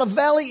talking about a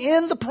valley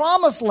in the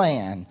promised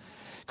land.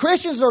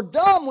 Christians are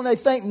dumb when they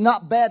think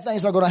not bad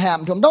things are going to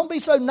happen to them. Don't be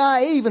so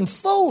naive and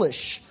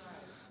foolish.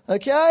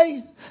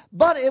 Okay?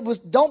 But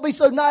don't be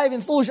so naive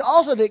and foolish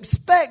also to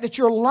expect that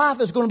your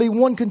life is going to be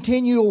one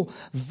continual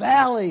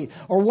valley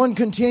or one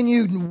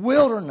continued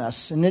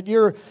wilderness, and that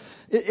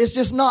it's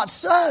just not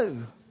so.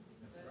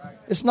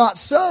 It's not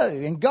so.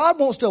 And God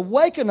wants to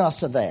awaken us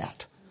to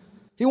that.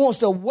 He wants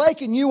to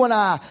awaken you and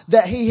I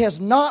that He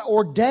has not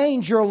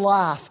ordained your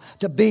life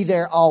to be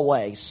there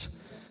always.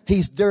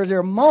 There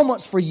are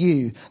moments for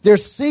you.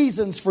 There's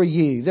seasons for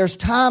you. There's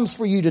times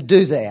for you to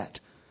do that.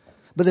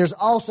 But there's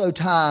also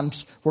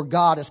times where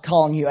God is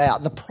calling you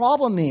out. The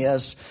problem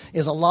is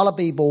a lot of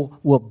people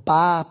will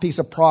buy a piece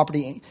of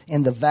property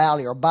in the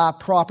valley or buy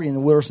property in the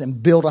wilderness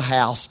and build a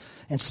house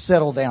and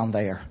settle down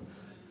there.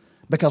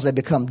 because they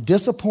become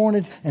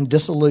disappointed and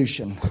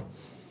disillusioned.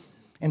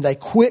 And they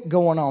quit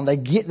going on. They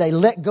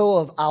let go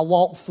of, I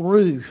walk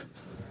through.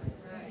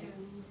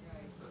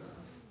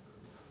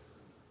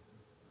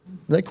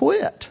 They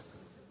quit.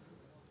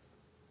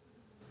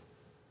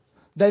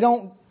 They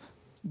don't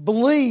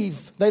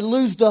believe. They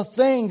lose the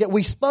thing that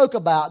we spoke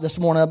about this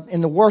morning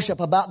in the worship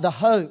about the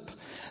hope.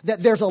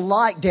 That there's a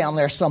light down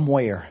there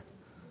somewhere.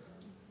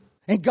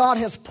 And God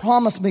has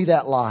promised me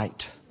that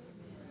light.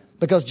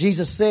 Because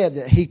Jesus said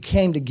that He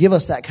came to give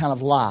us that kind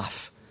of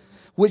life.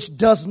 Which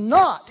does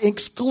not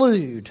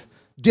exclude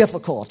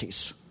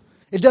difficulties.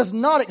 It does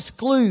not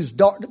exclude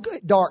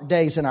dark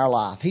days in our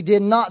life. He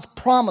did not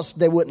promise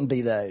there wouldn't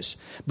be those.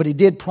 But He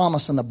did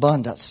promise an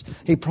abundance.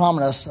 He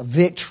promised us a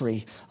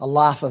victory, a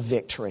life of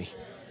victory.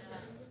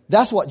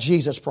 That's what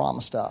Jesus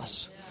promised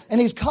us. And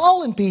He's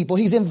calling people.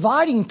 He's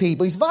inviting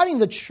people. He's inviting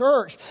the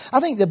church. I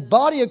think the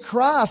body of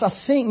Christ, I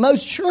think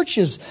most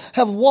churches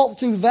have walked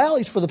through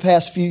valleys for the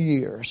past few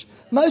years.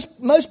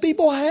 Most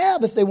people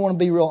have, if they want to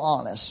be real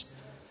honest.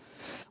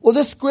 Well,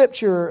 this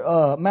scripture,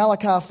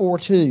 Malachi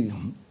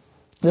 4:2,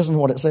 listen to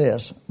what it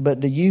says.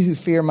 But to you who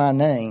fear my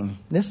name,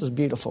 this is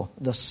beautiful,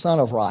 the Son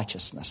of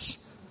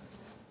Righteousness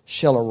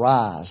shall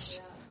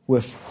arise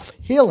with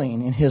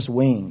healing in His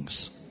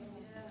wings.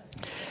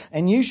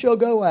 And you shall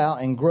go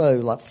out and grow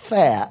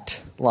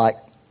like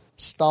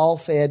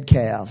stall-fed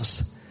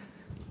calves.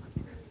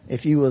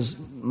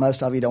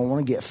 Most of you don't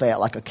want to get fat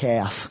like a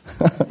calf.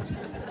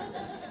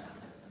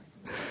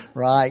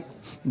 Right?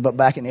 But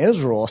back in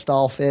Israel, a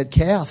stall-fed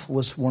calf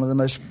was one of the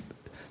most,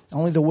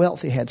 only the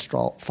wealthy had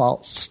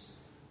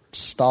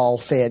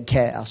stall-fed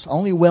calves.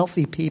 Only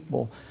wealthy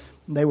people,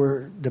 they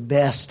were the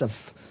best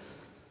of,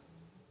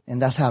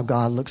 and that's how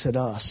God looks at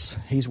us.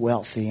 He's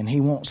wealthy and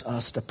He wants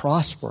us to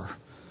prosper.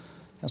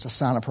 That's a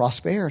sign of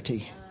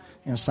prosperity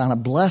and a sign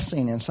of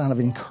blessing and a sign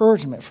of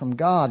encouragement from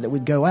God that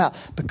we'd go out.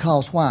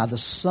 Because why? The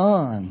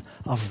Son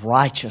of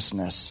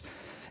Righteousness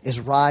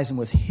is rising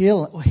with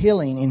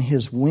healing in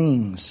His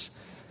wings.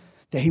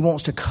 That He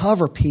wants to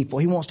cover people.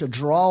 He wants to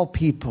draw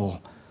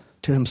people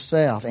to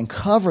Himself and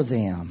cover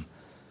them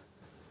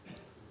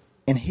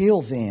and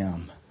heal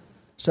them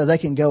so they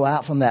can go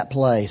out from that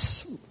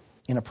place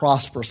in a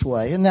prosperous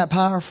way. Isn't that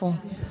powerful?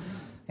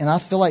 And I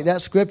feel like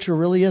that scripture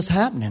really is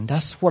happening.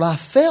 That's what I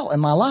felt in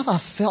my life. I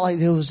felt like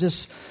there was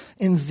this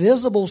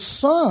invisible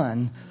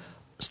sun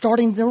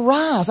starting to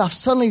rise. I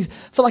suddenly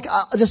felt like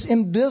this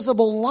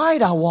invisible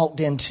light I walked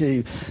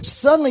into.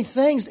 Suddenly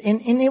things,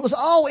 and it was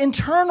all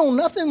internal.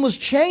 Nothing was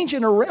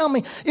changing around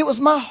me. It was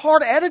my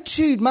heart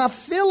attitude, my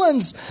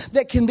feelings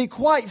that can be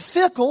quite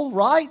fickle,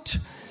 right?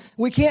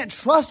 We can't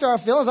trust our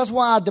feelings. That's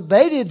why I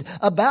debated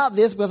about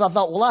this, because I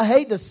thought, well, I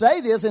hate to say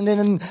this, and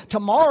then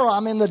tomorrow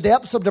I'm in the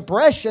depths of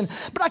depression.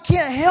 But I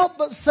can't help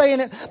but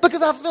saying it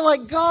because I feel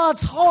like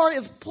God's heart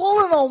is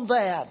pulling on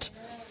that.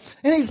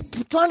 And He's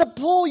trying to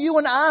pull you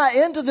and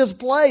I into this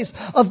place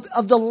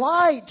of the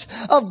light,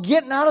 of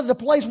getting out of the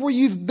place where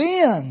you've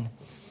been.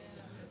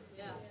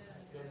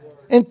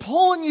 And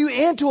pulling you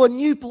into a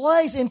new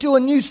place, into a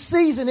new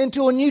season,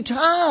 into a new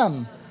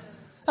time.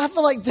 I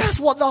feel like that's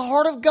what the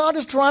heart of God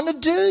is trying to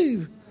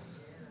do.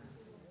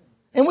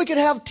 And we could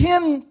have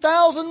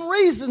 10,000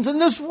 reasons in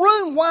this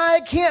room why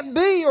it can't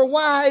be, or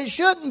why it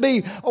shouldn't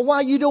be, or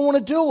why you don't want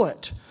to do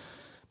it.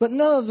 But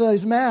none of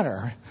those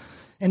matter.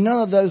 And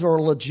none of those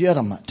are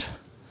legitimate.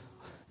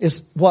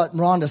 It's what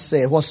Rhonda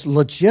said. What's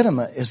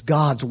legitimate is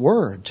God's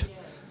Word.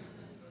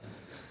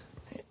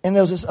 And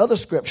there's this other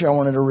scripture I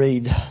wanted to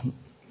read.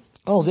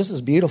 Oh, this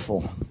is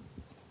beautiful.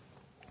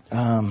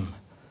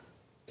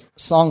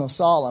 Song of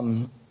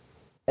Solomon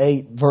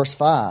 8, verse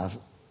 5.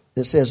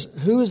 It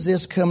says, who is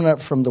this coming up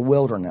from the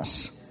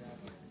wilderness?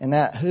 And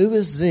that, who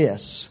is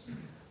this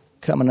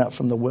coming up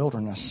from the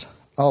wilderness?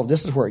 Oh,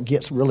 this is where it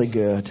gets really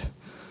good.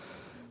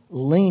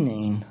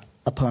 Leaning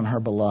upon her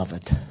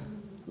beloved.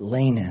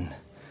 Leaning.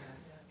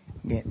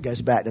 It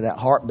goes back to that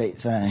heartbeat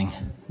thing.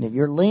 That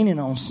you're leaning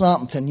on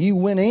something. You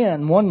went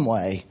in one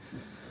way.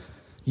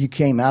 You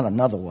came out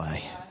another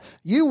way.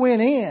 You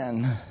went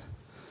in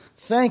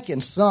thinking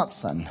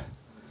something.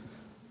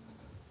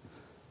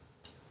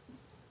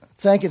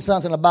 Thinking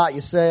something about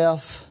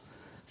yourself.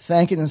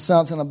 Thinking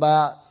something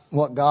about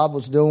what God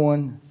was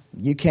doing.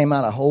 You came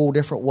out a whole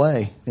different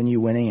way than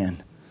you went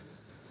in.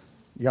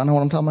 Y'all know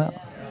what I'm talking about?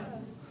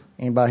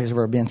 Anybody who's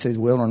ever been through the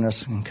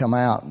wilderness and come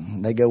out,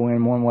 they go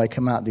in one way,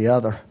 come out the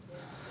other.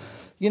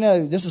 You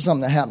know, this is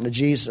something that happened to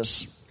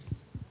Jesus.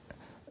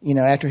 You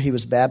know, after He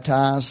was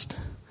baptized,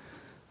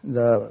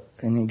 and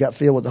He got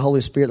filled with the Holy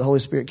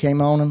Spirit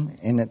came on Him.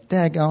 And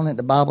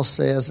the Bible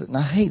says, and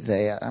I hate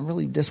that. I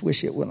really just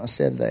wish it wouldn't have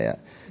said that.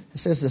 It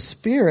says the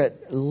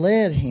Spirit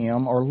led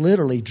Him, or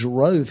literally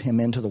drove Him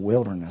into the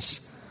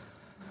wilderness.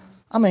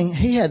 I mean,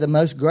 He had the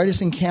most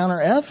greatest encounter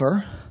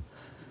ever.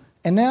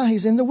 And now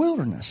He's in the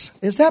wilderness.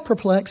 Is that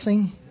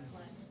perplexing?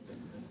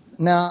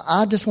 Now,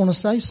 I just want to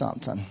say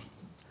something.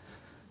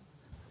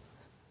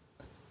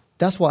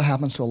 That's what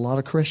happens to a lot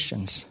of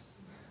Christians.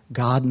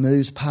 God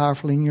moves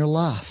powerfully in your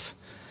life.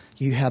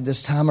 You have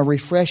this time of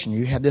refreshing.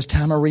 You have this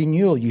time of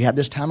renewal. You have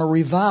this time of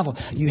revival.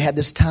 You have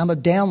this time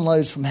of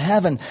downloads from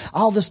heaven.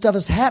 All this stuff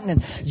is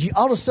happening.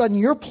 All of a sudden,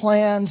 your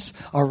plans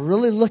are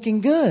really looking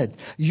good.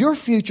 Your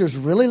future's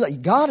really,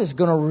 God is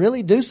going to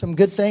really do some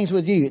good things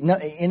with you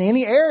in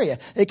any area.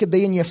 It could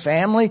be in your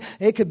family.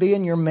 It could be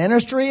in your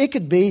ministry. It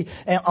could be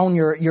on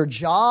your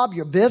job,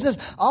 your business.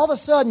 All of a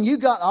sudden, you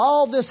got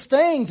all these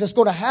things that's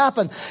going to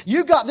happen.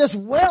 You got this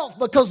wealth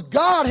because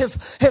God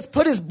has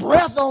put His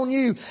breath on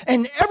you,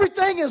 and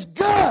everything is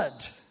good.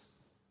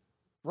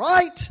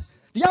 Right?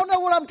 Do y'all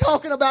know what I'm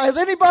talking about? Has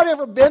anybody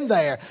ever been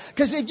there?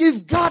 Because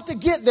you've got to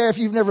get there if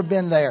you've never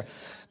been there.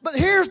 But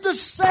here's the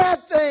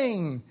sad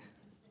thing.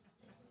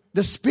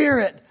 The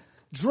Spirit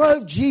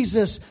drove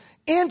Jesus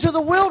into the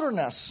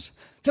wilderness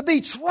to be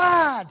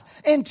tried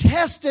and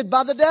tested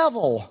by the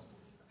devil.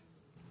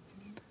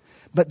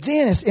 But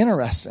then it's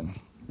interesting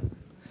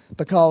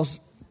because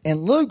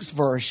in Luke's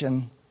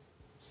version,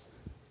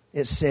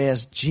 it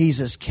says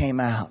Jesus came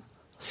out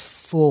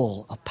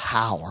full of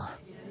power.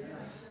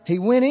 He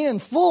went in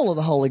full of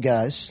the Holy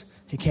Ghost.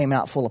 He came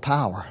out full of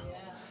power.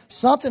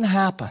 Something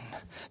happened.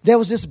 There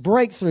was this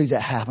breakthrough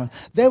that happened.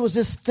 There was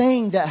this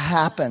thing that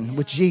happened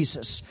with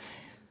Jesus.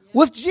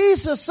 With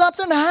Jesus,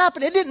 something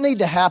happened. It didn't need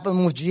to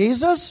happen with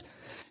Jesus.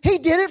 He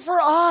did it for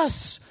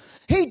us.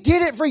 He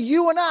did it for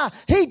you and I.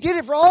 He did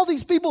it for all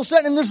these people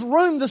sitting in this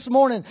room this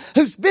morning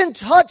who's been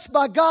touched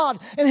by God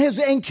and has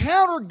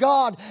encountered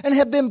God and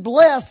have been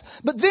blessed.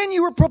 But then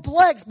you were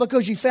perplexed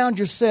because you found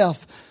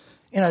yourself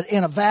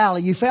in a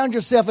valley. You found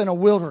yourself in a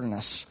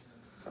wilderness.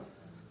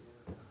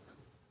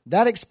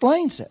 That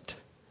explains it.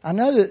 I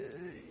know that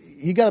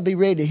you got to be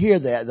ready to hear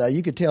that, though.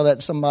 You could tell that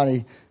to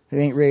somebody who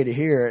ain't ready to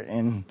hear it,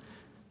 and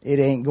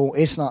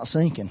it's not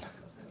sinking.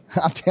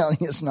 I'm telling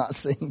you, it's not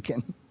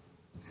sinking.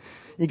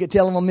 You could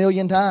tell them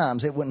 1,000,000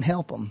 times. It wouldn't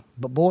help them.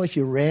 But boy, if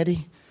you're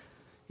really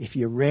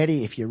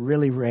ready, if you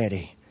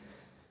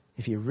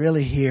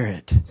really hear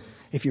it,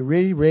 if you're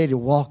really ready to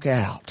walk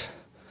out,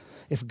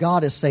 if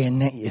God is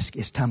saying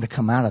it's time to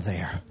come out of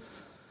there,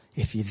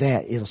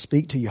 it'll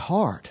speak to your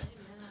heart.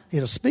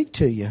 It'll speak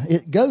to you.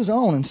 It goes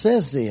on and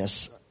says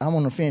this. I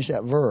want to finish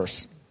that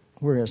verse.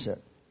 Where is it?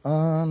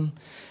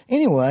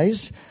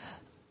 Anyways,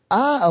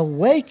 I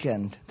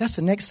awakened. That's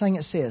the next thing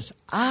it says.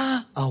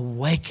 I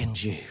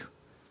awakened you.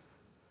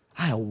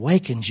 I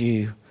awakened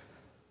you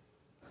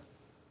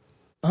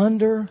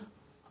under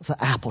the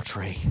apple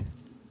tree.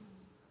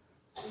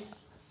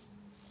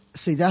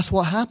 See, that's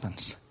what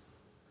happens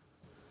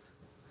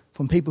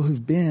from people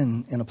who've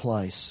been in a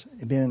place,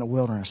 been in a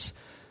wilderness.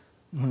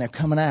 When they're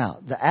coming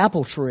out, the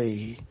apple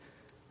tree,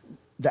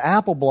 the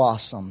apple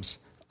blossoms,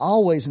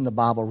 always in the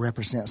Bible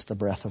represents the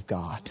breath of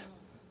God.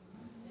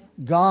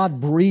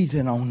 God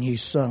breathing on you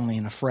suddenly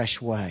in a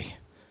fresh way.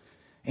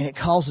 And it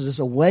causes this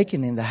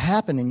awakening to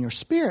happen in your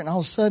spirit. And all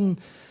of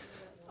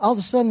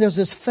a sudden there's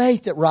this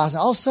faith that rises.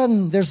 All of a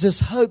sudden there's this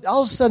hope.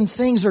 All of a sudden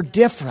things are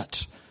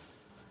different.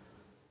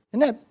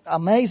 Isn't that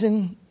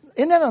amazing?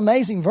 Isn't that an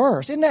amazing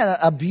verse? Isn't that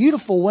a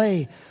beautiful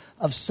way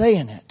of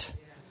saying it?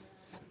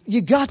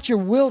 You got your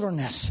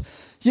wilderness.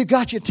 You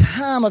got your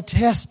time of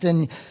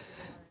testing.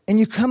 And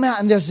you come out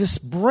and there's this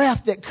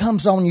breath that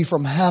comes on you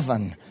from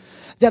heaven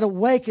that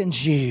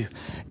awakens you.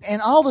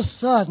 And all of a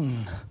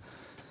sudden,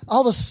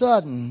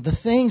 the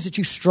things that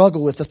you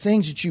struggle with, the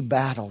things that you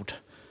battled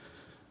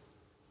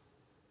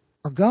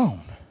are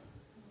gone.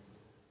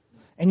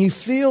 And you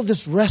feel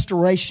this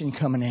restoration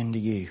coming into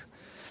you.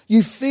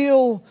 You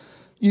feel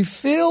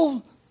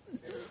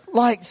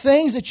like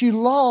things that you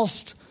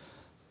lost,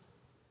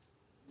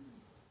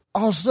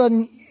 all of a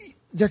sudden,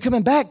 they're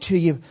coming back to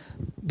you,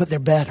 but they're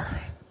better.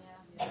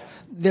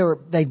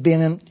 They've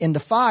been in the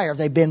fire.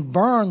 They've been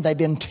burned. They've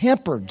been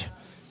tempered.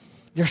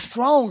 They're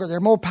stronger. They're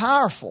more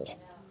powerful.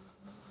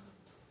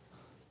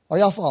 Are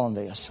y'all following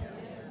this?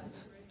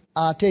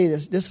 I'll tell you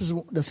this. This is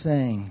the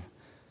thing.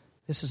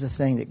 This is the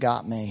thing that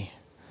got me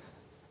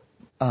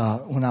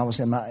when I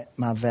was in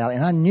my valley.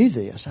 And I knew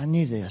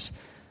this.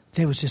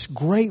 There was this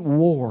great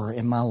war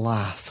in my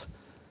life.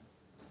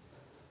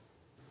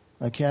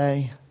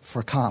 Okay?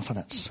 For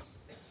confidence.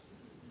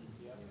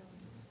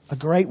 A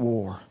great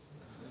war.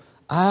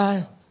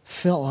 I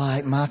felt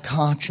like my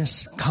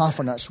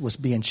confidence was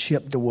being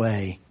chipped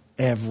away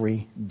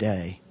every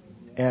day.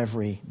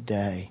 Every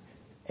day.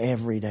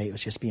 Every day it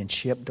was just being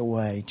chipped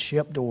away.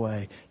 That's the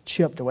way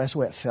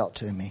it felt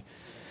to me.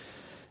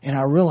 And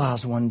I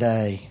realized one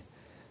day,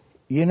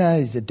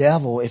 the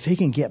devil, if he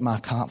can get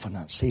my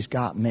confidence, he's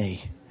got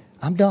me.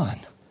 I'm done.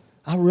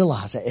 I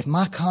realize that if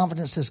my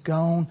confidence is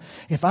gone,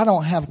 if I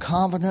don't have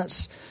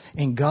confidence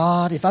in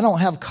God, if I don't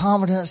have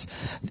confidence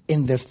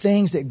in the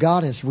things that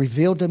God has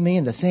revealed to me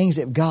and the things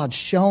that God's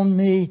shown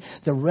me,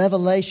 the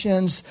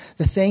revelations,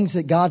 the things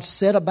that God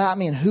said about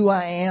me and who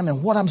I am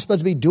and what I'm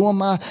supposed to be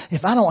doing,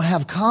 if I don't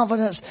have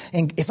confidence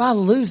and if I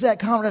lose that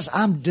confidence,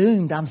 I'm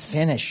doomed. I'm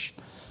finished.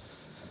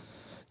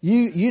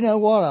 You know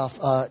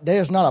what?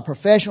 There's not a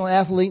professional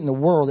athlete in the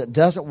world that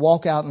doesn't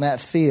walk out in that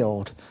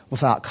field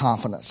without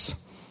confidence.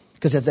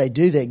 Because if they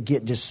do, they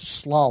get just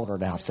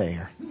slaughtered out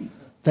there.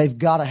 they've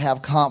got to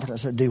have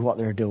confidence to do what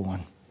they're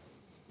doing.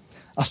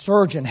 A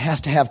surgeon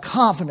has to have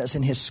confidence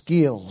in his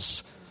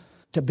skills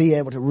to be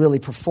able to really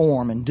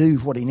perform and do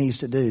what he needs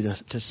to do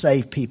to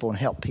save people and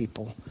help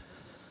people.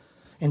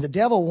 And the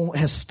devil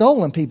has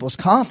stolen people's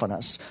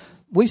confidence.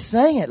 We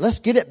sang it. Let's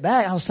get it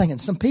back. I was thinking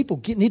some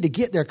people need to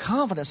get their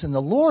confidence in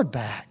the Lord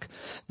back.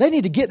 They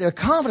need to get their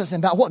confidence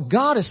about what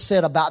God has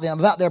said about them,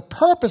 about their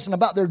purpose and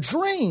about their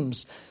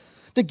dreams.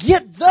 To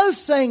get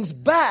those things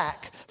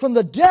back from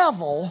the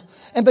devil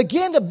and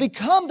begin to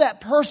become that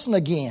person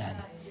again.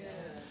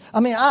 I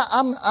mean,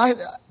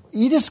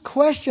 you just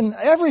question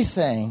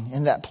everything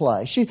in that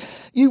place.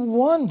 You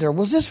wonder,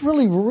 was this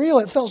really real?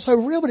 It felt so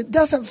real, but it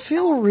doesn't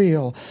feel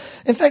real.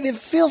 In fact, it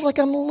feels like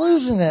I'm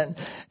losing it.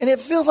 And it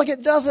feels like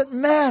it doesn't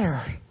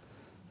matter.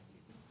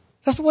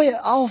 That's the way it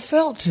all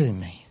felt to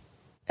me.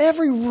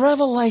 Every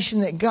revelation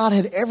that God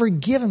had ever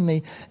given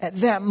me at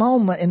that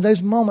moment, in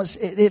those moments,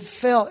 it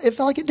felt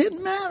like it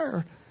didn't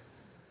matter.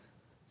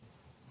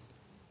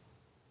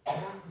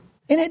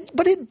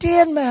 But it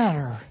did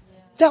matter.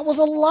 That was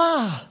a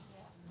lie.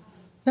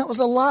 That was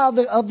a lie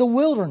of the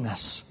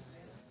wilderness.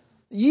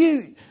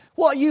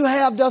 What you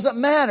have doesn't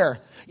matter.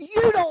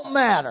 You don't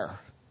matter.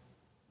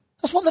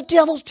 That's what the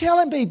devil's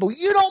telling people.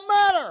 You don't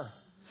matter.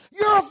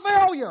 You're a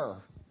failure.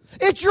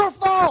 It's your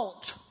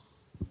fault.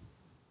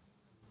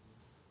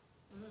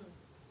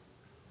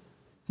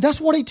 That's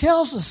what he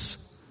tells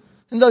us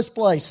in those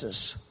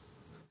places.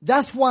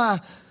 That's why,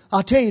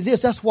 I'll tell you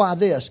this, that's why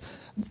this.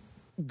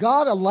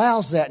 God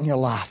allows that in your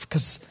life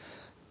because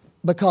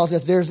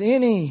if there's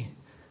any,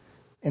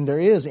 and there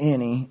is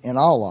any in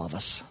all of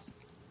us,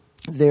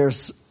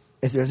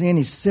 if there's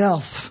any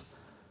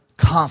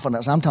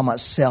self-confidence, I'm talking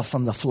about self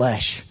from the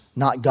flesh,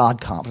 not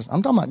God confidence.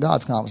 I'm talking about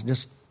God's confidence.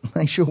 Just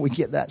make sure we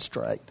get that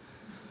straight.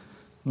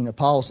 You know,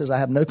 Paul says, I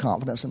have no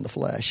confidence in the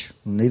flesh.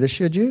 Neither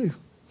should you.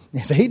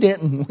 If he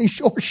didn't, we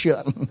sure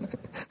shouldn't.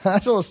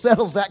 That sort of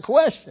settles that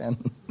question.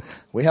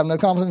 We have no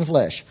confidence in the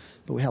flesh,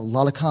 but we have a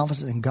lot of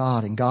confidence in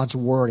God and God's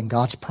word and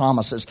God's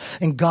promises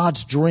and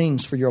God's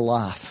dreams for your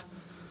life.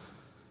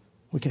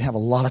 We can have a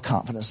lot of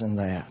confidence in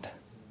that.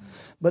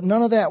 But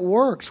none of that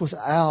works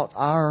without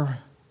our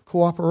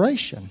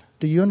cooperation.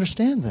 Do you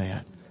understand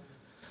that?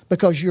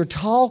 Because you're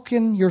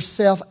talking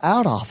yourself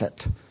out of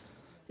it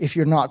if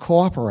you're not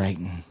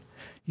cooperating.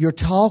 You're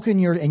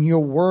talking, and your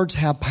words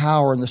have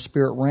power in the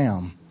spirit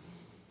realm.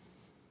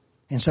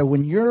 And so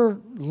when you're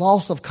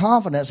loss of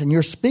confidence and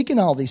you're speaking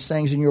all these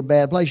things in your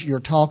bad place, you're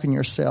talking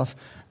yourself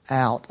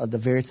out of the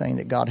very thing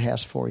that God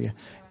has for you.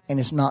 And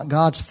it's not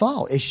God's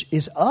fault.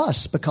 It's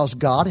us, because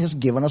God has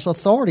given us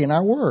authority in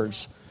our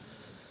words.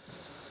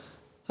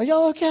 Are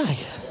y'all okay?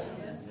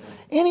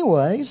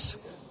 Anyways.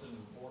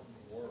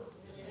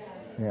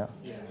 Yeah.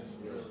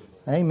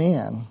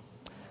 Amen.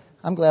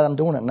 I'm glad I'm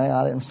doing it now.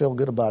 I didn't feel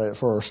good about it at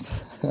first.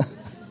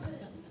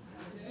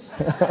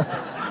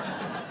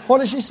 What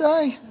did she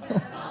say?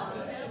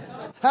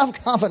 Have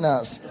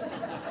confidence.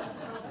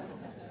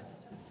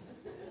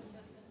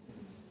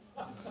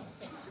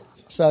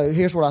 So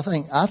here's what I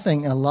think. I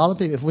think a lot of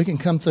people, if we can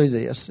come through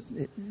this,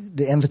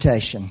 the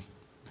invitation.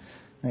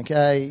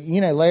 Okay,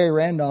 you know, Larry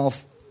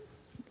Randolph,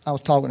 I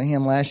was talking to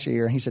him last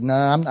year, and he said, no,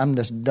 I'm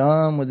just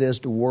done with this,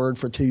 the word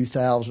for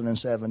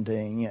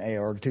 2017, you know,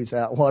 or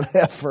 2000,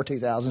 whatever, for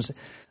 2000.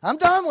 I'm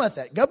done with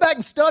it. Go back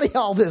and study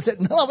all this.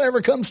 None of it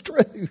ever comes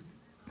true.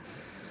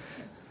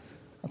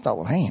 I thought,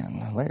 well,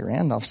 man, Larry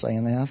Randolph's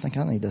saying that. I think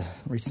I need to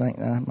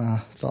rethink my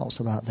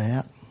thoughts about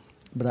that.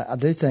 But I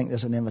do think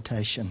there's an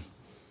invitation.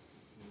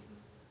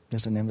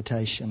 There's an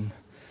invitation.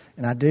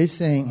 And I do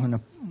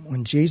think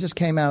when Jesus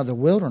came out of the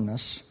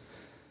wilderness,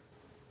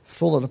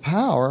 full of the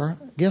power,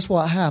 guess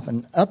what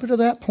happened? Up to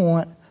that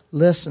point,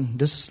 listen,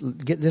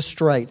 get this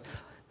straight.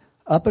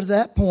 Up to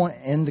that point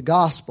in the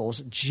Gospels,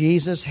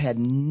 Jesus had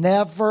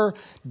never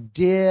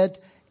did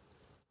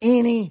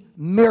any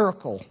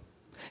miracle.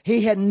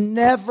 He had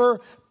never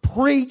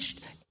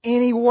preached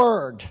any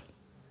word.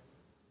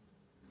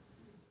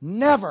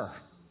 Never.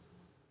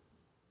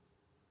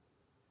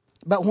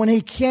 But when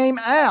he came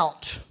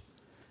out,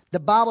 the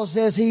Bible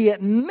says he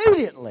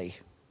immediately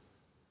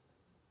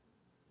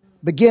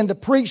began to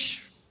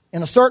preach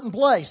in a certain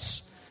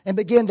place and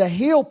began to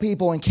heal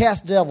people and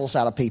cast devils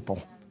out of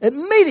people.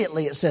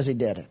 Immediately it says he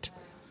did it.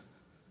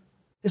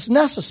 It's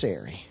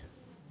necessary.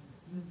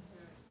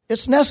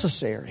 It's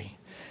necessary.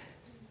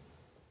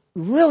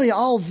 Really,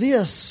 all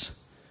this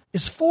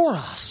is for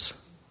us.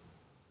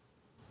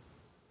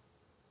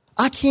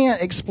 I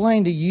can't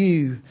explain to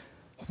you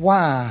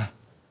why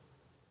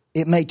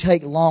it may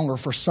take longer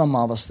for some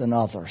of us than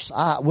others.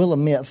 I will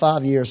admit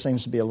 5 years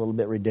seems to be a little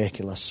bit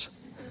ridiculous.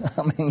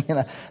 I mean, you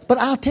know, but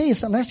I'll tell you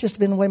something, that's just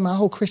been the way my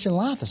whole Christian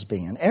life has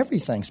been.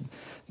 Everything's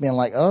been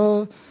like,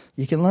 oh,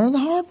 you can learn the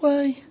hard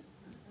way.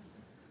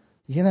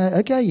 You know,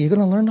 okay, you're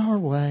going to learn the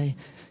hard way.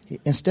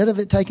 Instead of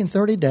it taking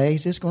 30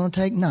 days, it's going to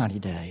take 90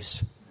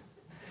 days.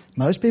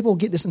 Most people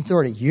get this in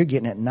 30. You're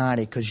getting it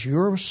 90 because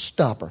you're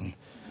stubborn.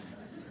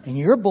 And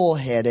you're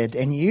bullheaded.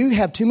 And you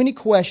have too many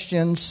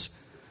questions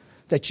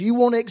that you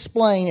want to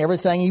explain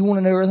everything. You want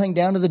to know everything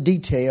down to the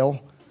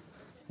detail.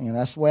 And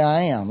that's the way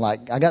I am.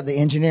 Like, I got the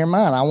engineer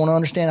mind. I want to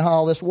understand how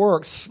all this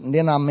works, and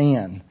then I'm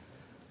in.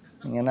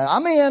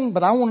 I'm in,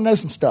 but I want to know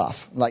some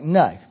stuff. Like,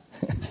 no.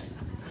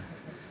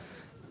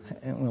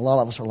 And a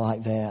lot of us are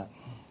like that.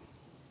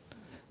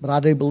 But I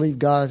do believe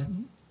God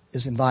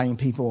is inviting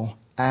people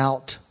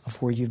out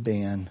of where you've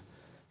been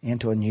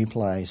into a new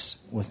place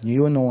with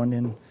new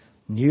anointing,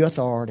 new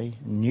authority,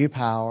 new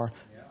power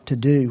to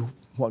do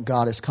what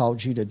God has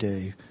called you to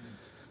do.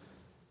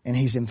 And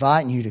He's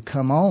inviting you to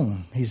come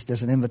on.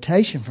 There's an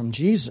invitation from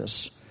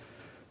Jesus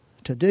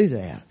to do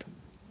that.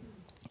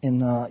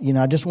 And,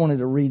 I just wanted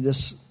to read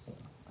this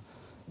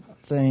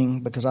thing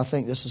because I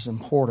think this is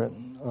important.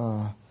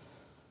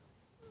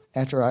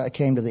 After I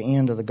came to the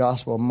end of the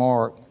Gospel of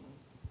Mark,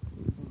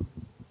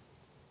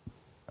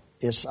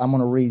 I'm going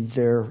to read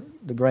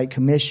the Great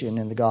Commission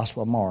in the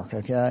Gospel of Mark,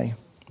 okay?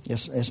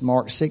 It's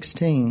Mark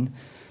 16,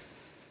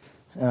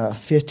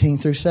 15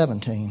 through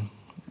 17.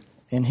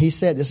 And He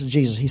said, this is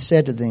Jesus, He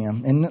said to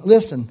them, and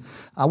listen,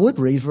 I would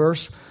read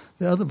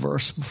the other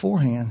verse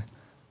beforehand.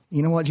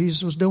 You know what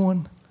Jesus was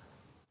doing?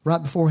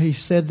 Right before He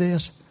said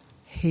this,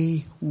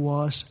 He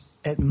was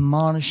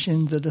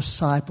admonishing the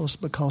disciples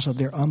because of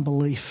their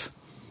unbelief.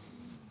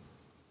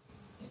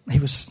 He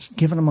was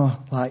giving them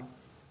a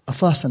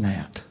fussing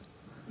at.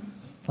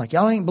 Like,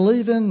 y'all ain't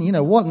believing,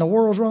 what in the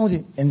world's wrong with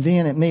you? And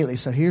then immediately,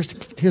 so here's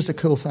the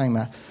cool thing,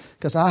 man.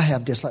 Because I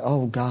have just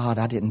oh God,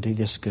 I didn't do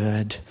this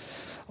good.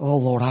 Oh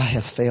Lord, I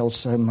have failed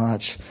so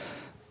much.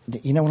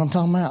 You know what I'm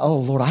talking about? Oh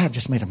Lord, I have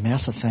just made a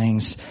mess of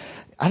things.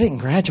 I didn't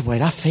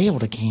graduate. I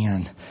failed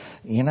again.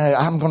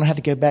 I'm going to have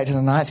to go back to the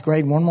 9th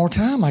grade one more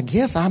time, I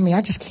guess.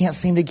 I just can't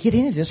seem to get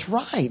any of this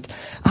right.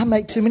 I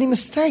make too many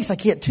mistakes. I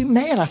get too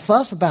mad. I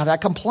fuss about it. I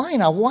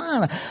complain. I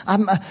whine.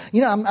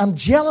 I'm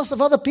jealous of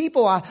other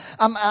people. I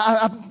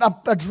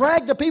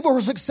drag the people who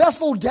are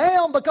successful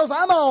down because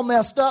I'm all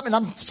messed up, and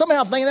I'm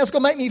somehow thinking that's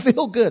going to make me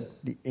feel good.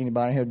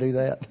 Anybody here do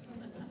that?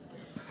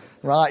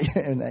 Right?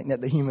 Ain't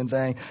that the human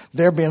thing?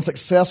 They're being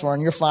successful,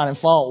 and you're finding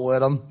fault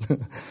with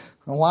them.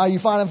 And why are you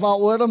finding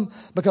fault with them?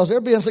 Because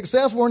they're being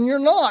successful and you're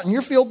not, and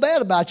you feel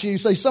bad about you.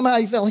 So somehow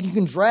you feel like you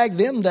can drag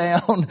them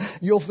down.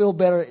 You'll feel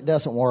better. It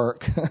doesn't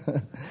work.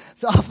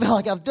 So I feel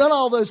like I've done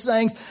all those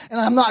things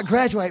and I'm not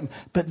graduating.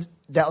 But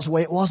that was the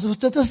way it was with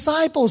the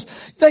disciples.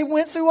 They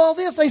went through all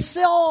this. They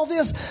saw all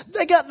this.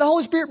 They got the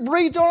Holy Spirit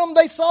breathed on them.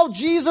 They saw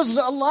Jesus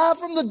alive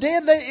from the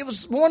dead. It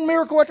was one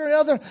miracle after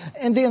another.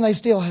 And then they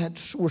still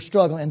were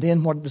struggling. And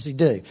then what does He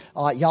do?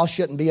 All right, y'all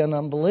shouldn't be in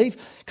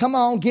unbelief. Come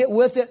on, get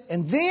with it.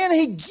 And then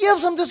He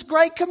gives them this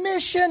great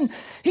commission.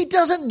 He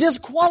doesn't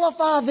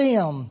disqualify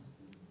them.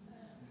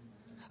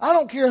 I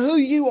don't care who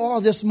you are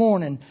this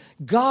morning.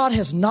 God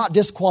has not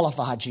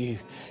disqualified you.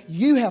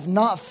 You have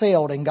not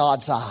failed in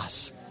God's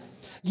eyes.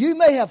 You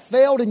may have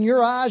failed in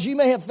your eyes. You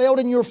may have failed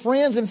in your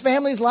friends' and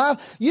family's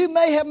life. You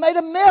may have made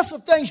a mess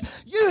of things.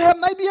 You have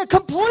maybe a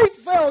complete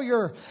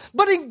failure.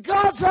 But in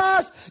God's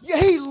eyes,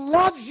 He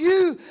loves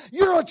you.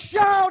 You're a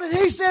child, and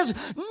He says,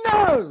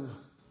 no.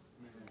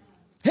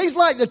 He's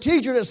like the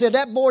teacher that said,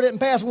 that boy didn't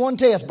pass one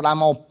test, but I'm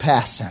going to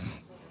pass him.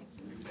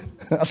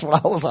 That's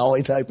what I was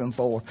always hoping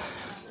for.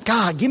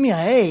 God, give me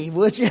an A,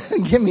 would you?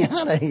 Get me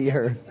out of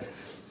here.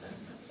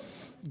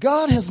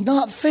 God has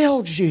not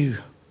failed you.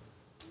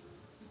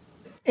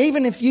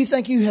 Even if you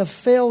think you have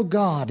failed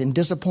God and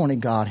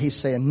disappointed God, He's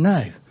saying,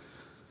 no.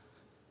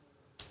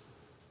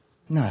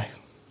 No.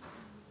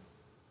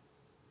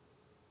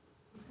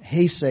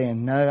 He's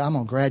saying, no, I'm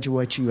going to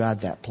graduate you out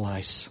of that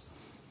place.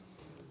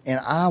 And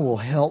I will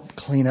help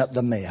clean up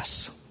the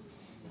mess.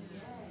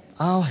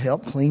 I'll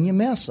help clean your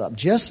mess up.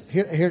 Just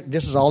here,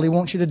 this is all He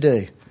wants you to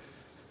do.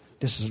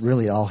 This is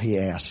really all He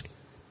asks.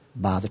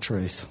 Buy the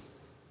truth.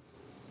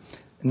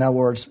 In other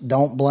words,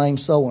 don't blame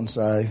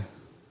so-and-so.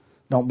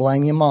 Don't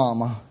blame your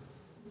mama.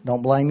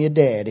 Don't blame your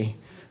daddy.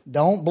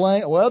 Don't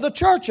blame, the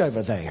church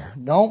over there.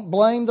 Don't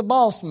blame the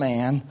boss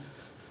man.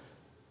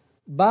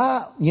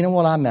 You know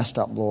what? I messed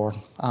up, Lord.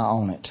 I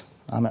own it.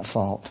 I'm at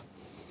fault.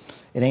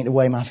 It ain't the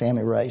way my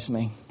family raised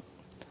me.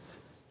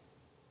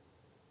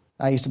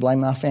 I used to blame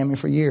my family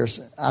for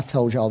years. I've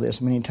told y'all this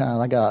many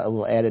times. I got a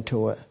little added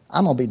to it.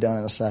 I'm going to be done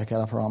in a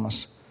second, I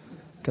promise.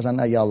 Because I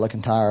know y'all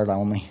looking tired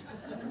on me.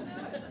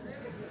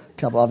 A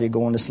couple of you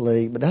going to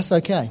sleep, but that's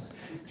okay.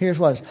 Here's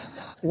what it is.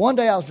 One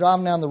day I was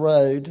driving down the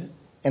road,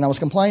 and I was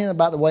complaining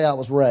about the way I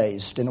was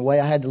raised and the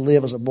way I had to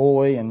live as a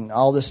boy and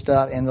all this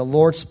stuff. And the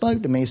Lord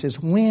spoke to me. He says,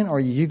 when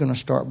are you going to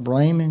start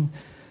blaming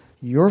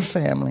your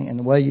family and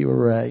the way you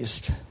were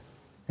raised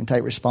and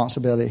take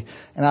responsibility?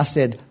 And I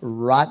said,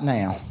 right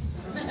now.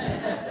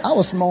 I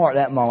was smart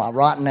at that moment,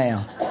 right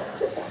now.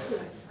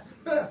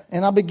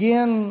 And I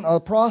began a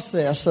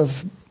process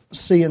of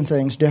seeing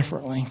things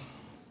differently.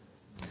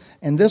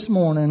 And this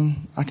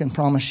morning, I can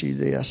promise you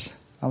this.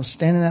 I was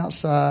standing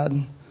outside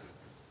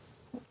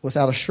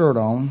without a shirt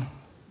on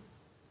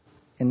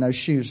and no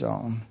shoes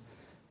on.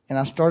 And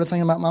I started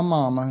thinking about my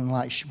mama and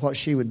what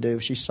she would do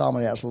if she saw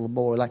me as a little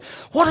boy. Like,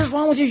 what is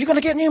wrong with you? You're going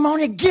to get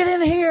pneumonia. Get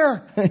in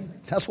here.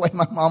 That's the way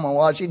my mama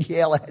was. She'd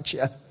yell at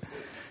you.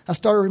 I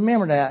started to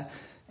remember that.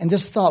 And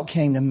this thought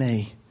came to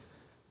me.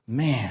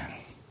 man,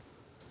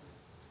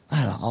 I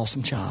had an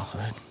awesome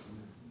childhood.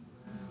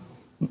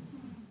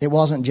 It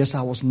wasn't just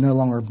I was no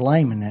longer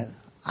blaming it.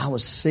 I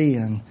was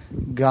seeing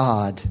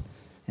God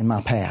in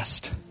my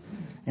past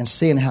and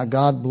seeing how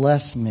God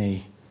blessed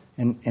me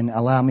and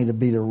allowed me to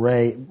be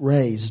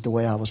raised the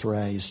way I was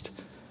raised.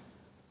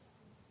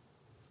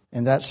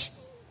 And that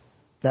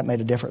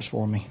made a difference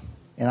for me.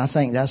 And I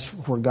think that's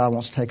where God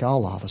wants to take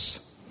all of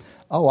us.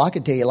 Oh, I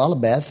could tell you a lot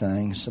of bad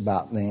things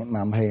about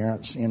my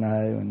parents,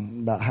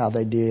 and about how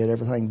they did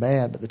everything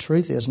bad. But the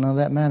truth is, none of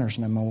that matters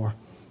no more.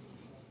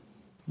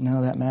 None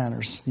of that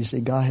matters. You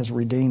see, God has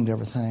redeemed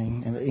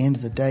everything. And at the end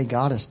of the day,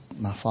 God is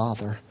my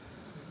Father.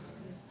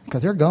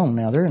 Because they're gone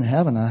now. They're in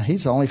heaven.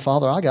 He's the only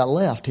Father I got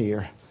left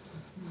here.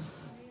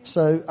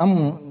 So I'm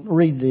going to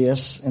read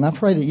this, and I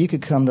pray that you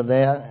could come to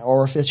that,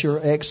 or if it's your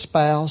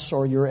ex-spouse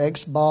or your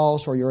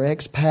ex-boss or your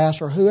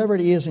ex-pastor, or whoever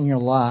it is in your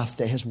life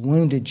that has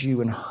wounded you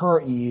and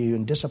hurt you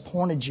and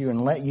disappointed you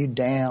and let you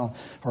down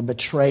or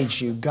betrayed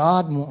you,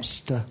 God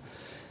wants the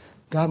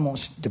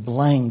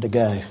blame to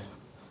go.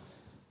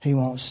 He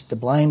wants the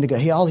blame to go.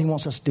 All He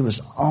wants us to do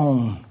is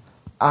own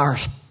our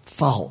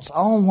faults,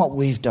 own what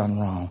we've done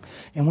wrong.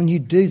 And when you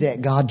do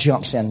that, God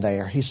jumps in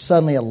there. He's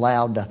suddenly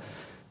allowed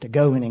to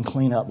go in and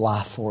clean up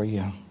life for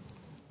you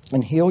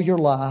and heal your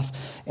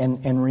life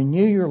and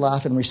renew your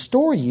life and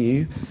restore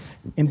you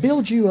and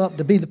build you up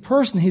to be the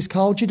person He's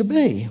called you to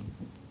be.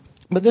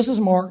 But this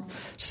is Mark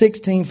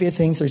 16,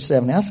 15 through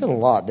 17. I said a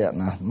lot, didn't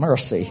I?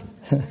 Mercy.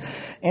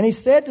 And He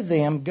said to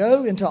them,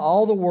 "Go into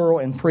all the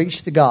world and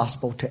preach the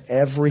gospel to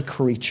every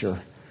creature."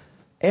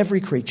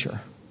 Every creature.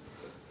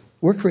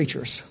 We're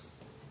creatures.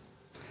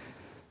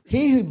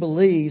 He who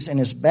believes and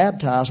is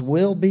baptized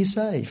will be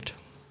saved,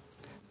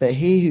 but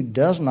he who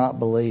does not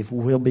believe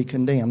will be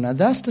condemned. Now,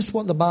 that's just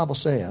what the Bible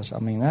says. I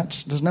mean,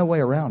 there's no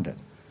way around it.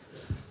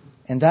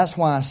 And that's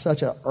why it's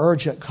such an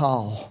urgent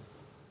call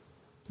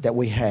that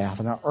we have,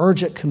 and an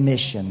urgent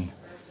commission,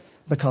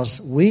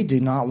 because we do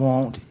not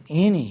want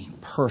any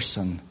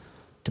person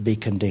to be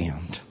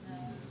condemned.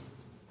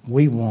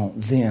 We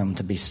want them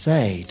to be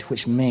saved,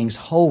 which means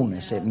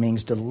wholeness. It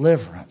means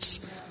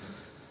deliverance.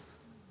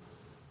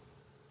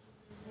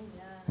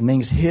 It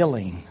means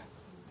healing.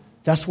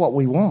 That's what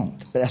we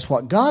want. But that's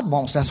what God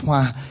wants. That's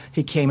why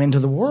He came into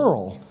the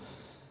world.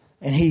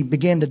 And He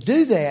began to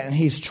do that. And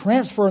He's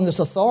transferring this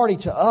authority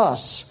to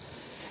us.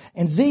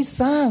 And these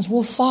signs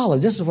will follow.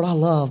 This is what I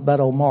love about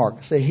old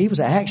Mark. See, he was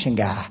an action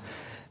guy.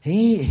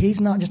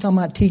 He's not just talking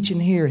about teaching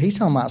here. He's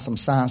talking about some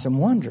signs and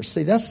wonders.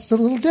 See, that's the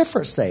little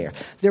difference there.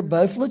 They're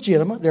both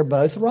legitimate. They're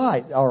both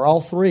right. Or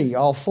all three,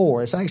 all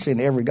four. It's actually in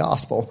every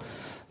gospel.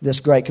 This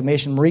Great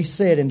Commission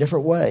resaid in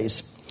different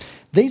ways.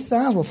 These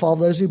signs will follow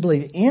those who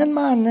believe in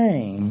my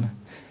name.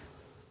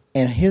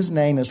 And His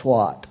name is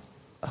what?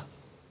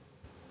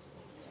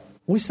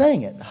 We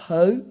sang it.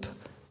 Hope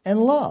and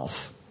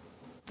love.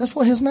 That's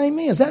what His name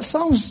is. That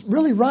song's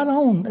really right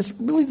on. It's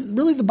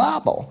really the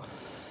Bible.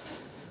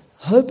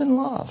 Hope and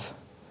love.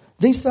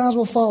 These signs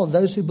will follow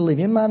those who believe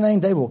in my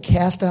name. They will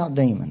cast out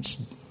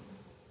demons.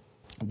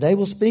 They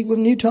will speak with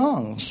new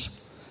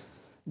tongues.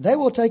 They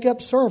will take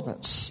up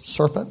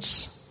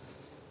serpents.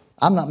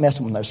 I'm not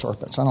messing with no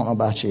serpents. I don't know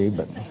about you,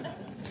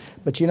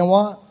 but you know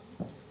what?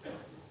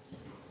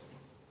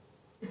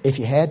 If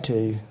you had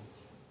to,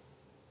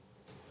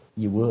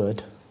 you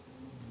would.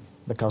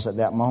 Because at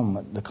that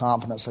moment, the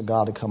confidence of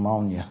God would come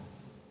on you.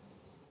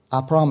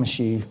 I promise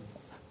you,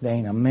 there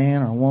ain't a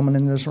man or a woman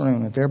in this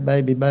room. If their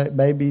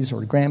babies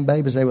or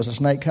grandbabies, there was a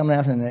snake coming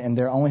out and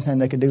their only thing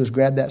they could do was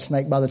grab that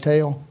snake by the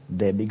tail,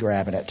 they'd be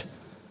grabbing it.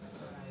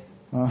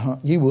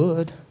 You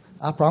would.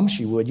 I promise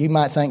you would. You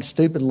might think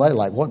stupidly,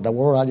 like, what in the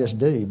world I just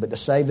do? But to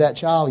save that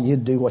child,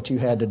 you'd do what you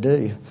had to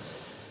do.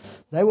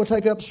 They will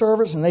take up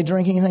serpents and they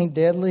drink anything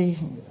deadly,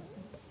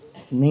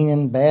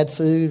 meaning bad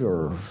food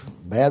or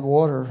bad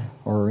water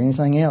or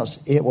anything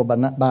else. It will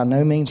by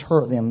no means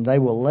hurt them. They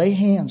will lay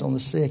hands on the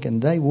sick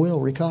and they will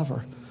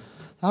recover.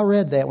 I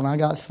read that when I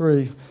got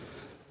through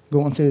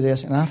going through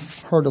this, and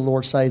I've heard the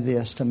Lord say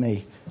this to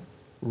me: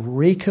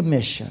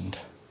 recommissioned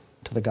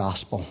to the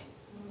gospel.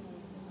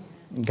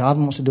 God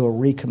wants to do a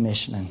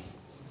recommissioning.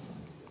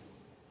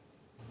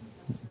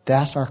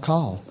 That's our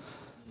call.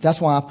 That's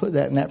why I put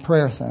that in that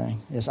prayer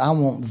thing, is I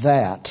want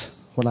that,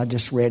 what I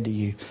just read to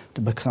you,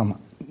 to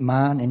become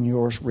mine and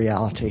yours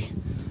reality.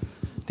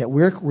 That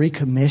we're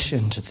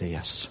recommissioned to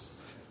this.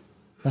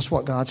 That's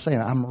what God's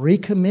saying. I'm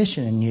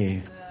recommissioning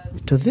you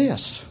to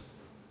this.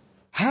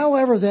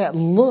 However that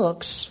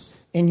looks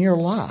in your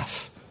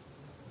life.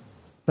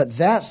 But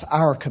that's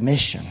our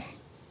commission.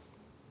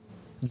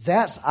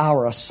 That's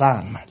our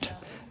assignment.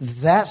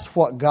 That's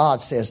what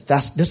God says.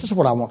 This is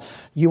what I want.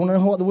 You want to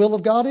know what the will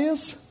of God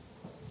is?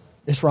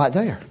 It's right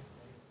there.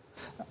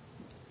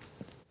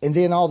 And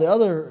then all the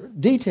other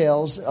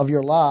details of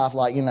your life,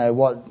 like,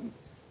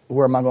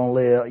 where am I going to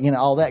live?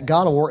 All that.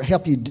 God will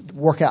help you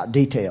work out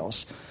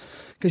details.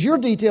 Because your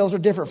details are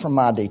different from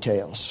my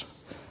details.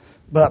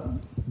 But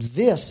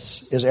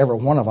this is every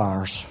one of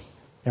ours.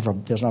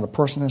 There's not a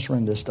person in this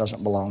room this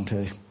doesn't belong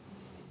to.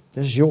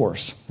 This is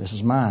yours. This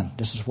is mine.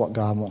 This is what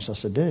God wants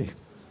us to do.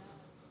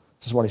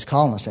 This is what He's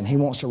calling us to. And He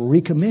wants to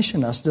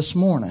recommission us this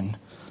morning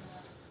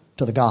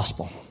to the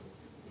gospel.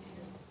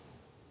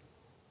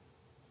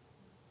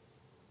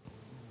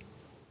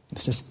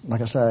 It's just,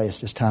 like I say,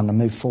 it's just time to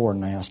move forward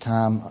now. It's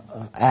time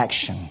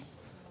action.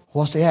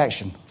 What's the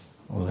action?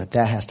 Well,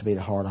 that has to be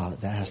the heart of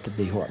it. That has to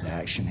be what the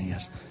action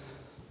is.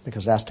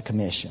 Because that's the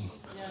commission.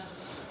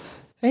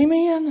 Yeah.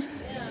 Amen?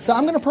 Yeah. So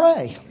I'm going to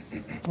pray.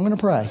 I'm going to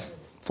pray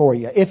for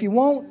you. If you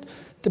want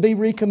to be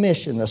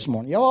recommissioned this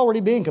morning, you've already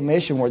been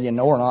commissioned whether you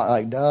know or not.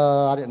 Like,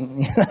 duh, I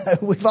didn't.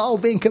 We've all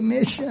been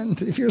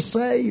commissioned if you're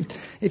saved.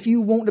 If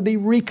you want to be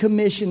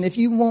recommissioned, if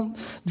you want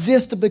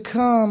this to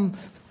become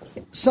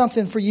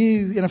something for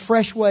you in a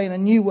fresh way, in a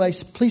new way,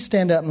 please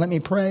stand up and let me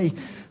pray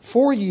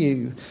for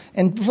you.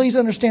 And please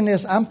understand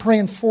this, I'm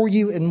praying for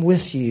you and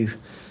with you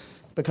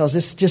because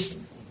it's just,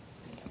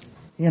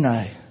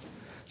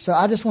 So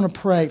I just want to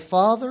pray.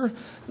 Father,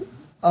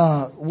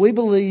 we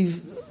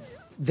believe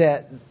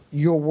that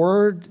your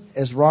word,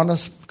 as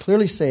Rhonda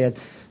clearly said,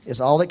 is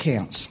all that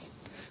counts.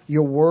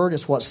 Your word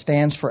is what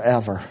stands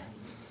forever,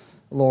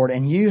 Lord.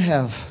 And you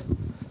have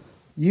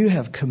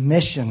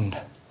commissioned.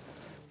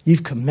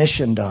 You've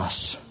commissioned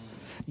us.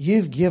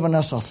 You've given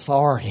us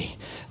authority.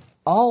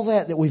 All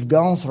that we've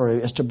gone through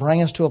is to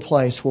bring us to a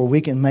place where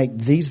we can make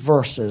these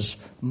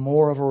verses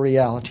more of a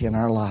reality in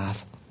our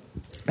life.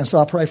 And so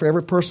I pray for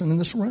every person in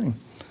this room.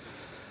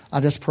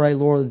 I just pray,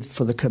 Lord,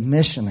 for the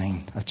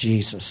commissioning of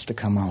Jesus to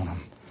come on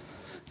them.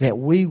 That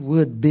we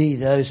would be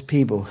those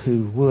people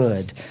who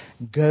would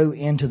go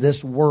into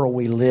this world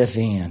we live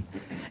in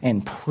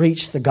and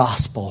preach the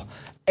gospel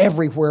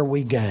everywhere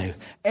we go.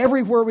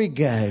 Everywhere we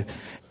go.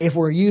 If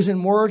we're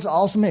using words,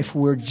 awesome. If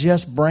we're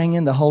just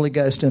bringing the Holy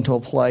Ghost into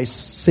a place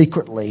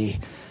secretly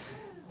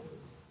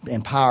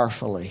and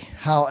powerfully.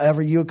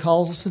 However you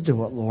call us to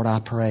do it, Lord, I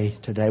pray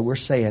today. We're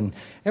saying,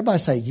 everybody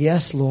say,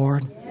 yes,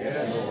 Lord.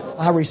 Yes, Lord.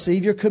 I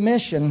receive your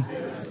commission.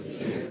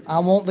 I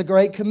want the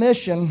Great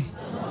Commission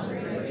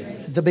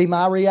to be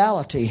my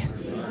reality,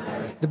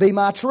 to be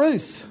my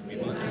truth.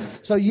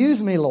 So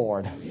use me,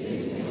 Lord.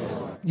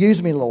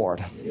 Use me,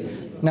 Lord.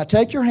 Now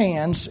take your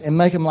hands and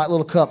make them like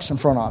little cups in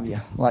front of you.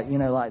 Like,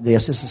 like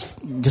this. This is,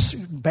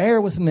 just bear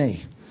with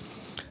me.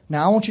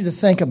 Now I want you to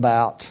think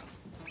about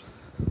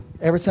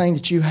everything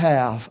that you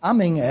have. I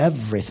mean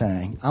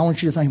everything. I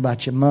want you to think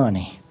about your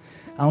money.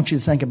 I want you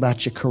to think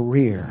about your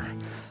career.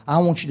 I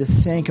want you to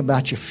think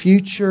about your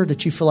future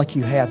that you feel like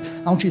you have.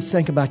 I want you to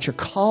think about your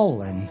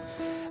calling.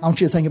 I want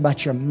you to think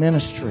about your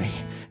ministry.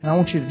 And I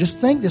want you to just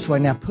think this way.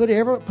 Now put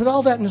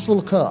all that in this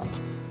little cup.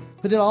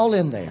 Put it all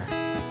in there.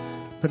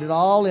 Put it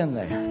all in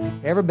there.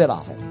 Every bit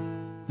of it.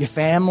 Your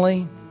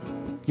family,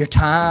 your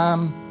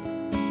time.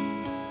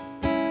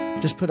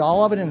 Just put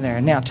all of it in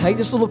there. Now take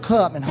this little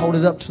cup and hold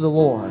it up to the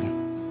Lord.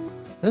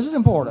 This is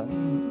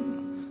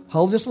important.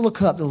 Hold this little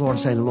cup to the Lord and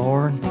say,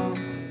 Lord,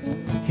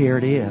 here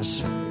it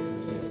is.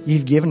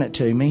 You've given it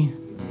to me.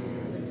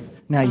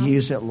 Now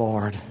use it,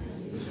 Lord.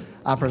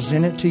 I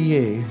present it to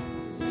you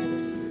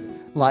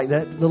like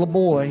that little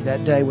boy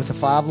that day with the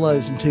 5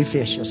 loaves and 2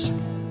 fishes.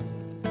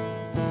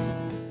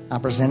 I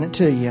present it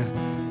to you.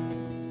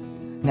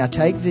 Now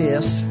take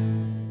this.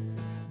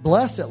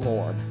 Bless it,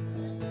 Lord.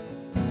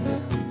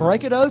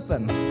 Break it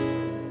open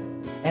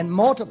and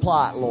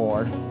multiply it,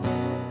 Lord.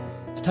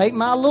 Take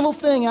my little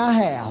thing I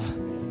have.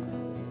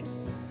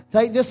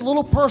 Take this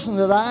little person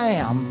that I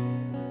am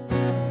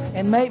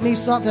and make me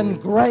something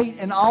great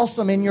and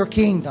awesome in your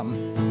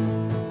kingdom.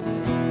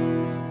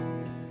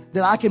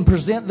 That I can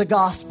present the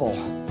gospel.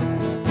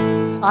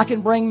 I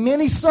can bring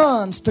many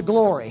sons to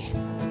glory.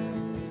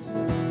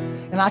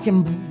 And I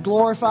can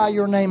glorify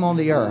your name on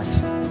the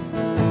earth.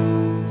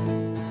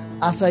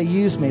 I say,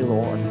 use me,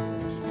 Lord.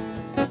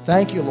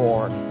 Thank you,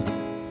 Lord.